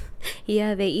more.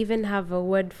 Yeah, they even have a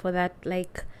word for that.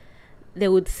 Like, they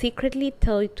would secretly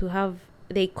tell you to have,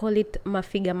 they call it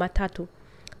mafiga matatu.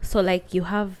 So like you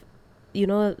have,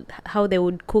 how they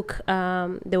would cook,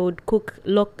 they would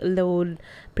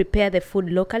prepare the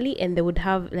food locally, and they would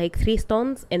have like 3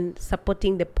 stones and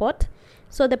supporting the pot.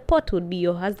 So the pot would be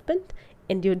your husband,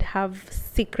 and you'd have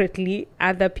secretly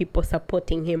other people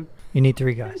supporting him. You need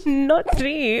 3 guys. Not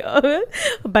 3,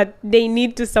 but they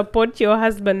need to support your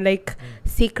husband. Like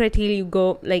secretly you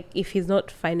go, like if he's not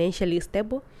financially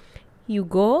stable, you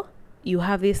go, you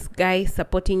have this guy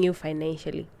supporting you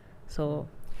financially. So...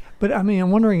 But I mean, I'm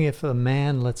wondering if a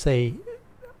man, let's say,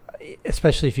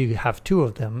 especially if you have 2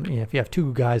 of them, if you have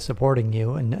 2 guys supporting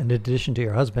you in addition to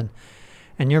your husband,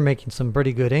 and you're making some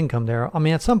pretty good income there, I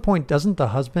mean, at some point, doesn't the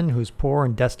husband who's poor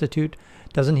and destitute,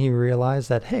 doesn't he realize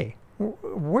that, hey,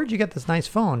 where'd you get this nice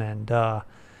phone? And,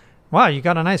 wow, you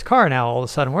got a nice car now all of a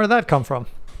sudden. Where did that come from?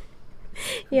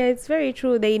 Yeah, it's very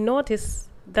true. They notice.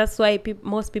 That's why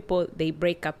most people, they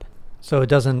break up. So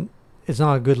it's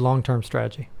not a good long-term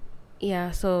strategy.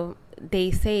 Yeah, so they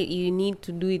say you need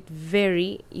to be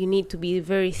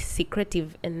very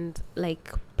secretive, and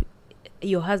like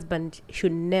your husband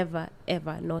should never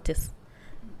ever notice.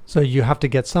 So you have to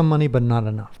get some money, but not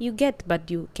enough. You get, but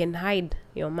you can hide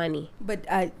your money. But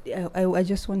I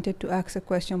just wanted to ask a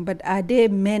question. But are there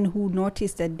men who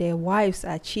notice that their wives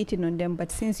are cheating on them,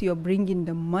 but since you're bringing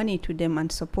the money to them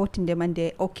and supporting them and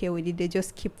they're okay with it, they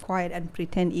just keep quiet and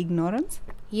pretend ignorance?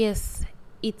 Yes,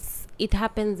 it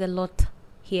happens a lot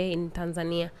here in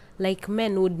Tanzania. Like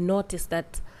men would notice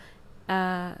that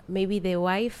maybe their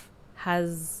wife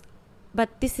has,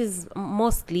 but this is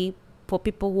mostly for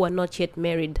people who are not yet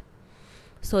married.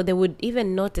 So they would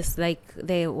even notice like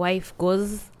their wife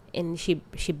goes and she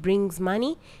brings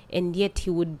money, and yet he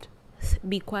would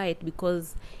be quiet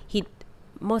because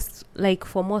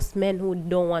for most men who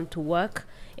don't want to work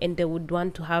and they would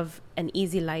want to have an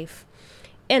easy life.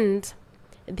 And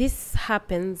this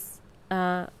happens,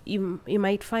 you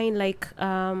might find like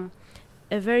a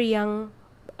very young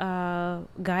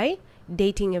guy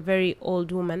dating a very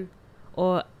old woman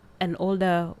or an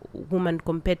older woman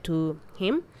compared to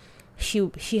him.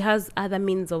 she has other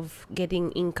means of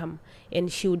getting income,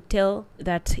 and she would tell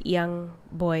that young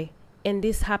boy. And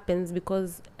this happens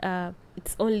because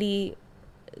it's only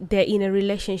they're in a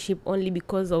relationship only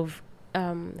because of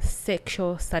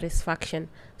sexual satisfaction.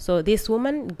 So this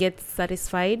woman gets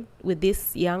satisfied with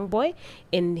this young boy,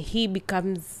 and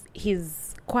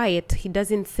he's quiet. He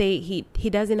doesn't say, he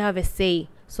doesn't have a say.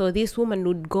 So this woman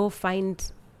would go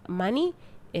find money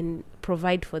and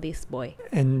provide for this boy.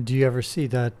 And do you ever see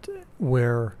that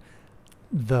where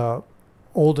the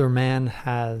older man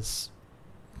has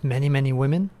many, many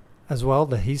women as well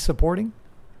that he's supporting?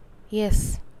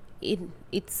 Yes,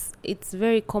 it's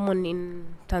very common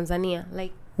in Tanzania.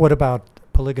 Like, what about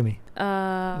polygamy?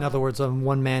 in In other words,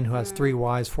 one man who has 3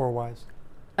 wives, 4 wives.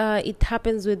 It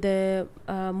happens with the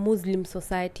Muslim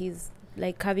societies,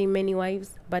 like having many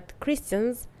wives. But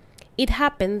Christians, it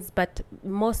happens, but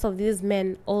most of these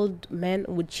men, old men,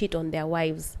 would cheat on their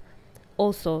wives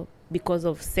also because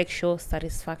of sexual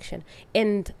satisfaction.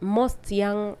 And most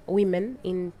young women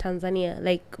in Tanzania,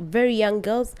 like very young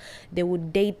girls, they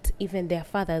would date even their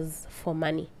fathers for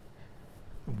money.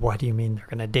 What do you mean they're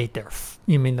going to date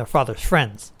you mean their father's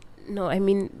friends? No, I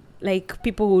mean, like,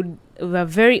 people who are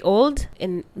very old,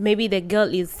 and maybe the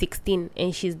girl is 16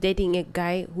 and she's dating a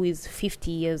guy who is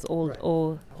 50 years old. Right.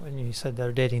 Or when you said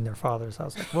they're dating their fathers, I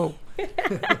was like, whoa.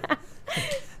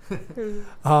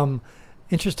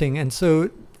 Interesting. And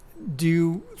so do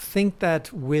you think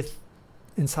that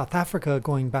in South Africa,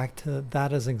 going back to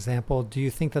that as an example, do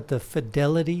you think that the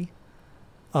fidelity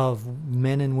of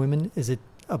men and women, is it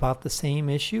about the same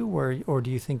issue, or do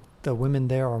you think the women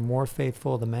there are more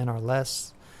faithful, the men are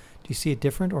less? Do you see it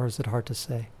different, or is it hard to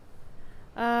say?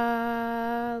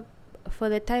 For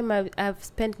the time I've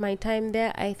spent my time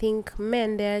there, I think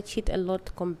men there cheat a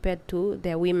lot compared to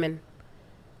their women.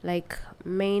 Like,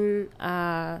 men,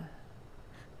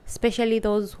 especially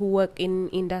those who work in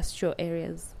industrial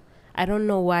areas. I don't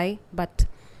know why, but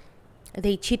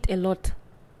they cheat a lot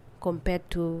compared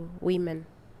to women.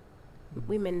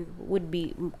 Women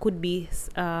could be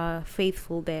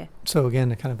faithful there. So again,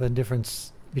 a kind of a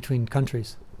difference between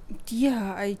countries.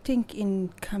 Yeah, I think in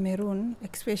Cameroon,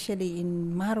 especially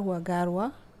in Marwa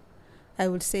Garwa, I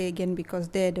would say again, because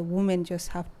there the women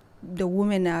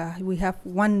we have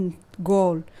one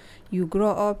goal. You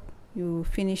grow up, you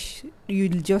finish, you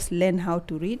just learn how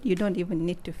to read. You don't even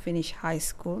need to finish high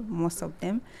school, most of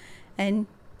them, and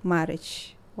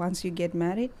marriage. Once you get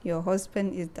married, your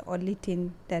husband is the only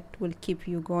thing that will keep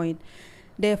you going.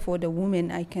 Therefore, the women,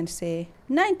 I can say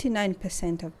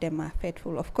 99% of them are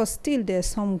faithful. Of course, still there's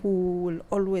some who will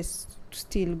always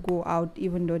still go out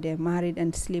even though they're married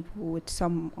and sleep with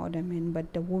some other men,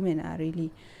 but the women are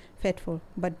really faithful.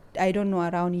 But I don't know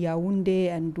around Yaoundé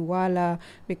and Douala,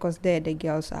 because there the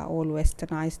girls are all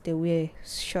westernized. They wear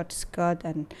short skirt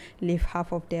and leave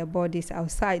half of their bodies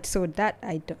outside. So that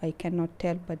I cannot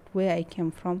tell. But where I came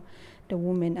from, the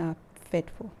women are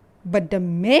faithful. But the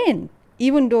men,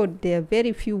 even though there are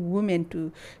very few women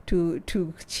to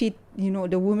cheat,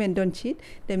 the women don't cheat.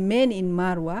 The men in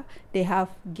Marwa, they have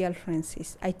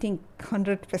girlfriends. I think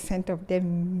 100% of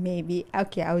them, maybe.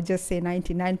 Okay, I would just say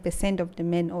 99% of the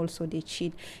men also, they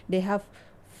cheat. They have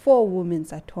 4 women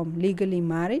at home, legally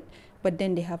married, but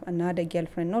then they have another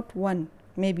girlfriend, not one,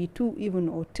 maybe 2 even,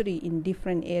 or 3 in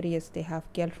different areas. They have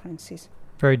girlfriends.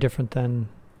 Very different than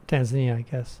Tanzania, I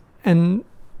guess. And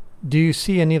do you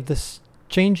see any of this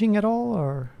changing at all,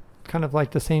 or kind of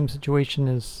like the same situation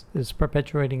is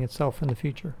perpetuating itself in the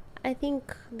future? I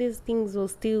think these things will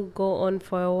still go on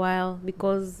for a while,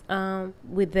 because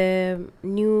with the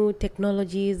new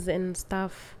technologies and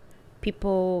stuff,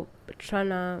 people trying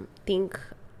to think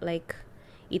like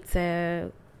it's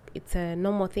a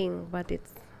normal thing, but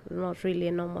it's not really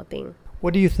a normal thing.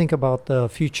 What do you think about the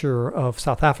future of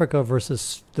South Africa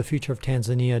versus the future of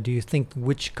Tanzania? Do you think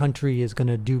which country is going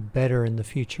to do better in the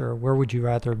future? Where would you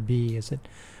rather be? Is it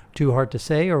too hard to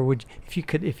say, or if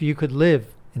you could live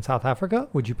in South Africa,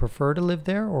 would you prefer to live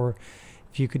there, or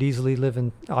if you could easily live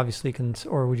in,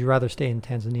 or would you rather stay in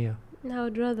Tanzania? I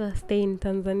would rather stay in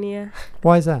Tanzania.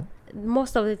 Why is that?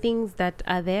 Most of the things that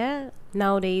are there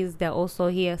nowadays, they're also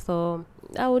here, so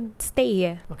I would stay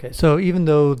here. Okay, so even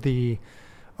though the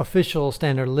official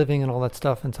standard of living and all that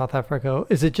stuff in South Africa,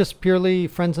 is it just purely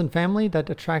friends and family that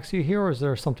attracts you here, or is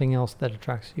there something else that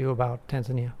attracts you about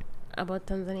Tanzania? About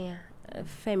Tanzania,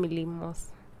 family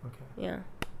most. Okay. Yeah.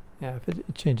 Yeah, if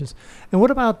it changes. And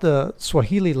what about the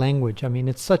Swahili language? I mean,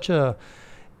 it's such a,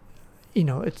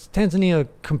 it's Tanzania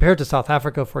compared to South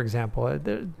Africa, for example.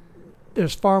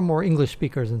 There's far more English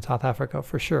speakers in South Africa,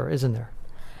 for sure, isn't there?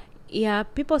 Yeah,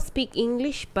 people speak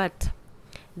English, but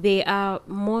they are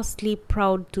mostly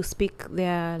proud to speak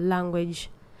their language.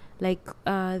 Like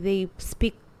they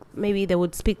speak, maybe they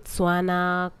would speak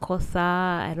Tswana,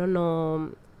 Xhosa, I don't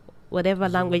know, whatever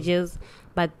languages,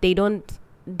 but they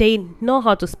know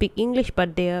how to speak English,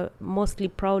 but they are mostly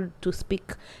proud to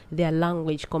speak their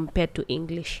language compared to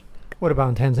English. What about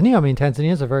in Tanzania? I mean,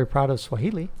 Tanzanians are very proud of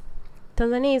Swahili.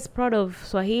 Tanzania is proud of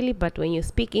Swahili, but when you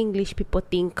speak English, people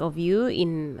think of you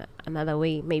in another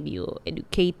way. Maybe you're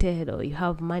educated or you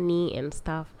have money and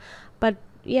stuff. But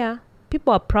yeah,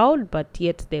 people are proud, but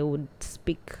yet they would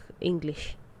speak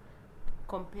English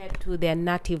compared to their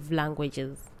native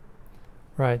languages.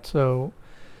 Right. So,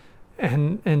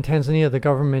 and in Tanzania, the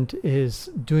government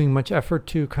is doing much effort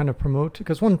to kind of promote,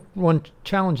 because one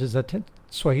challenge is that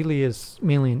Swahili is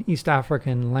mainly an East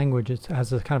African language. It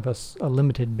has a kind of a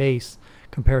limited base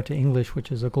compared to English,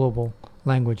 which is a global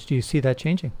language. Do you see that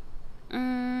changing?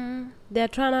 They're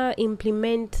trying to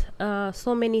implement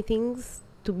so many things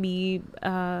to be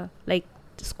like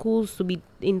schools.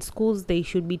 In schools, they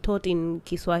should be taught in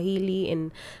Kiswahili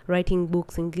and writing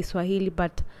books in Kiswahili.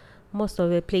 But most of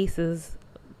the places,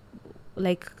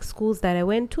 like schools that I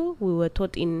went to, we were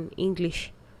taught in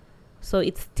English. So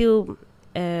it's still...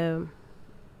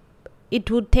 it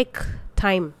would take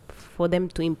time for them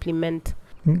to implement.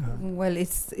 Well,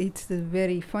 it's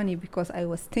very funny, because I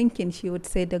was thinking she would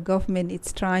say the government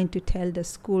is trying to tell the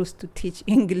schools to teach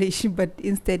English, but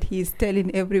instead he is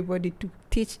telling everybody to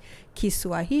teach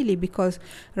Kiswahili, because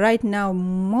right now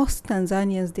most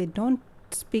Tanzanians, they don't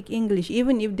speak English.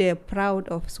 Even if they're proud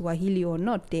of Swahili or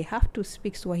not, they have to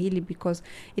speak Swahili because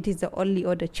it is the only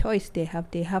other choice they have.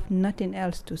 They have nothing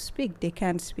else to speak. They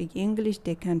can't speak English,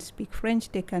 they can't speak French,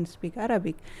 they can't speak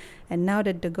Arabic. And now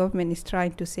that the government is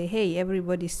trying to say, hey,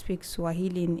 everybody speaks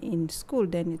Swahili in school,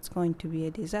 then it's going to be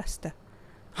a disaster,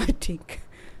 I think.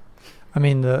 I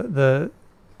mean, the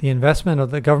investment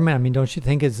of the government, I mean, don't you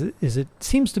think is it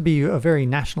seems to be a very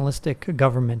nationalistic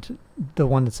government, the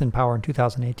one that's in power in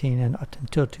 2018 and up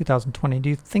until 2020. Do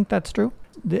you think that's true?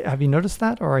 Have you noticed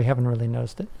that, or you haven't really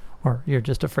noticed it? Or you're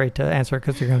just afraid to answer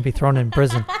because you're going to be thrown in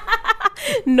prison?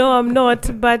 No, I'm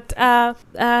not. But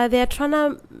they're trying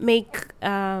to make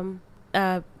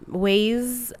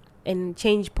ways and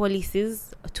change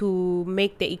policies to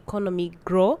make the economy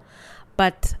grow.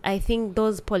 But I think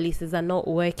those policies are not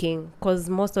working, because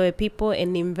most of the people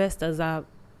and investors are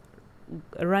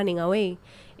running away,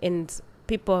 and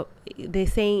people, they're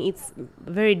saying it's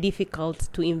very difficult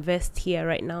to invest here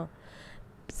right now.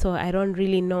 So I don't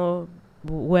really know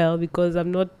well, because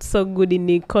I'm not so good in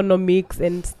economics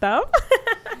and stuff.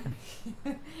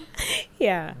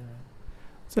 Yeah.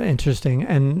 So interesting.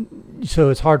 And so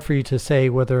it's hard for you to say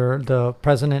whether the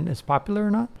president is popular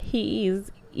or not? He is,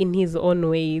 in his own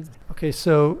ways. Okay,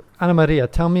 so Ana Maria,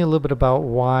 tell me a little bit about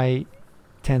why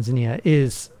Tanzania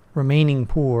is remaining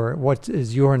poor. What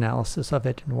is your analysis of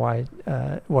it, and why?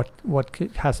 What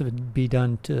has to be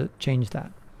done to change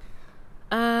that?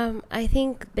 I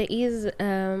think there is,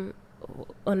 in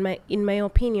my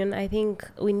opinion, I think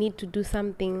we need to do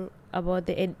something about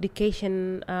the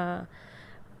education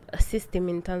system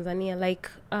in Tanzania. Like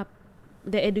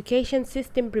the education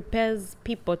system prepares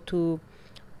people to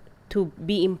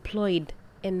be employed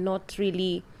and not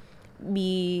really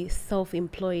be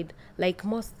self-employed. Like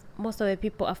most of the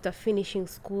people, after finishing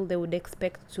school, they would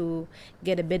expect to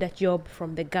get a better job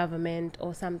from the government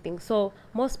or something. So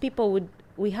most people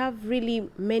we have really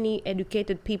many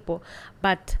educated people,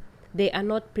 but they are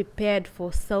not prepared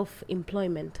for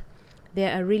self-employment. They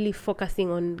are really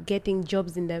focusing on getting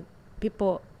jobs in the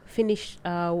people finish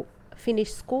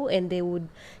school, and they would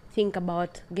think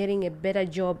about getting a better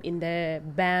job in the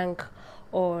bank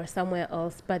or somewhere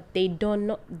else, but they do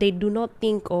not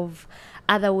think of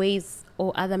other ways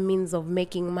or other means of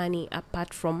making money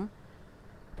apart from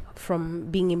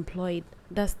being employed.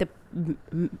 That's the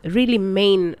really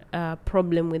main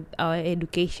problem with our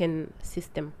education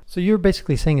system. So you're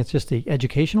basically saying it's just the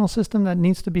educational system that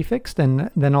needs to be fixed, and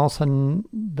then all of a sudden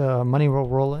the money will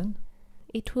roll in?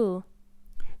 It will.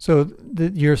 So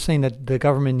you're saying that the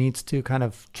government needs to kind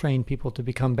of train people to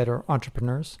become better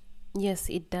entrepreneurs? Yes,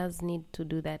 it does need to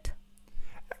do that.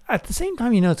 At the same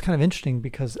time, it's kind of interesting,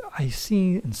 because I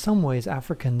see in some ways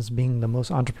Africans being the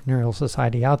most entrepreneurial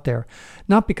society out there,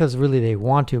 not because really they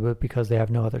want to, but because they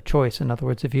have no other choice. In other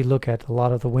words, if you look at a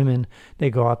lot of the women, they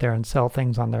go out there and sell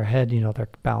things on their head. They're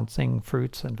balancing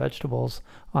fruits and vegetables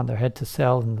on their head to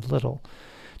sell, and the little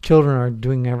children are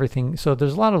doing everything. So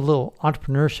there's a lot of little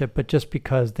entrepreneurship, but just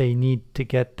because they need to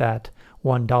get that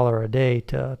 $1 a day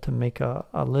to make a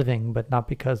living, but not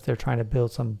because they're trying to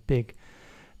build some big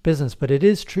business. But it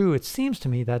is true, it seems to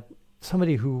me, that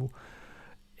somebody who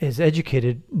is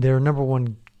educated, their number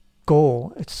one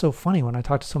goal, it's so funny when I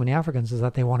talk to so many Africans, is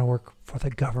that they want to work for the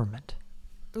government.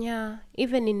 Yeah,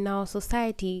 even in our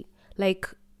society, like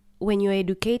when you're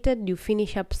educated, you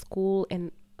finish up school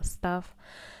and stuff.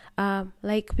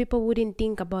 Like people wouldn't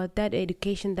think about that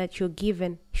education that you're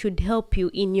given should help you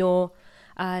in your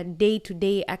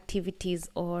day-to-day activities,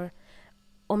 or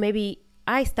maybe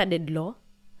I studied law,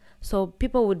 so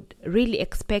people would really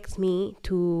expect me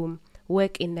to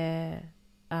work in the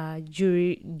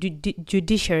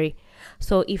judiciary.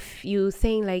 So if you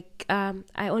saying like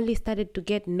I only studied to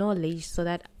get knowledge so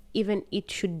that even it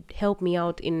should help me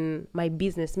out in my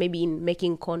business, maybe in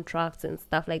making contracts and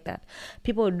stuff like that,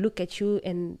 people would look at you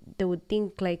and they would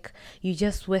think like you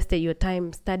just wasted your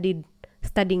time studying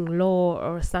law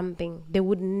or something. They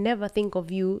would never think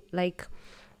of you like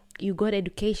you got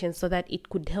education so that it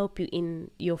could help you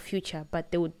in your future,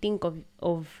 but they would think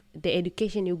of the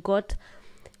education you got,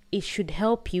 it should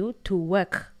help you to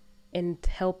work and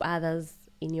help others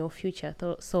in your future.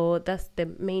 So that's the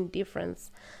main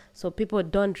difference. So people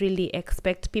don't really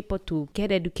expect people to get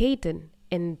educated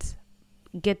and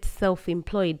get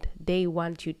self-employed. They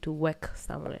want you to work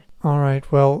somewhere. All right.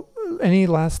 Well, any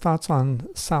last thoughts on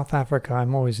South Africa?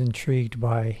 I'm always intrigued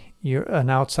by an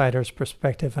outsider's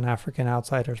perspective, an African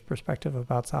outsider's perspective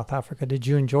about South Africa. Did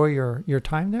you enjoy your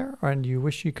time there, and do you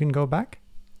wish you can go back?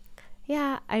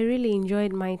 Yeah, I really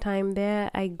enjoyed my time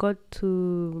there. I got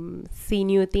to see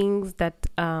new things that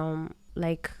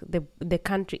like the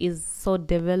country is so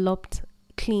developed,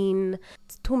 clean.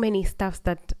 It's too many stuffs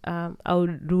that I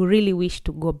would really wish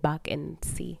to go back and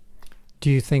see. Do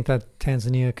you think that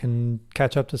Tanzania can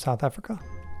catch up to South Africa?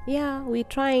 Yeah, we're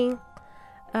trying.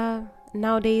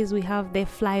 Nowadays we have the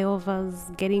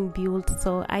flyovers getting built,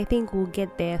 so I think we'll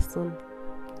get there soon.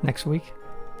 Next week?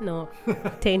 No,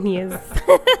 10 years.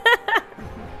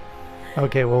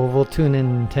 Okay, well, we'll tune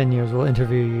in 10 years. We'll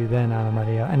interview you then, Ana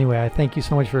Maria. Anyway, I thank you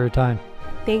so much for your time.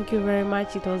 Thank you very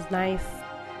much. It was nice.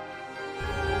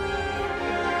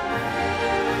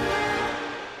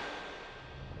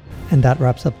 And that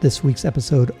wraps up this week's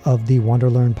episode of the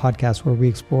WanderLearn podcast, where we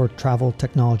explore travel,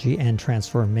 technology, and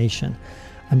transformation.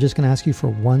 I'm just going to ask you for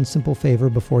one simple favor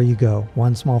before you go.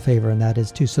 One small favor, and that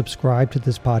is to subscribe to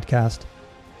this podcast,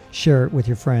 share it with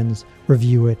your friends,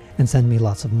 review it, and send me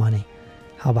lots of money.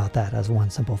 How about that as one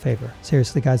simple favor?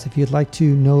 Seriously, guys, if you'd like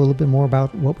to know a little bit more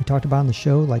about what we talked about in the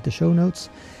show, like the show notes,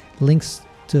 links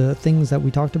to things that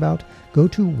we talked about, go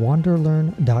to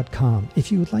wanderlearn.com.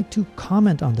 If you would like to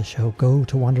comment on the show, go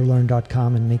to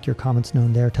wanderlearn.com and make your comments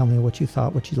known there. Tell me what you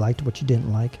thought, what you liked, what you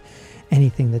didn't like,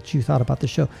 anything that you thought about the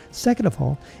show. Second of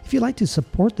all, if you'd like to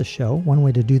support the show, one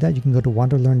way to do that, you can go to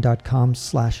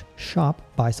wanderlearn.com/shop,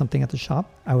 buy something at the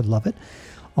shop. I would love it.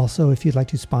 Also, if you'd like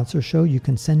to sponsor a show, you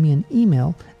can send me an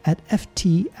email at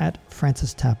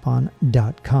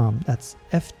ft@francistapon.com. That's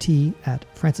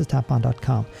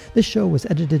ft@francistapon.com. This show was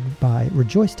edited by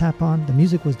Rejoice Tapon. The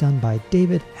music was done by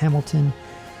David Hamilton.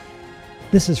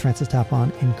 This is Francis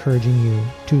Tapon, encouraging you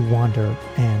to wander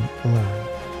and learn.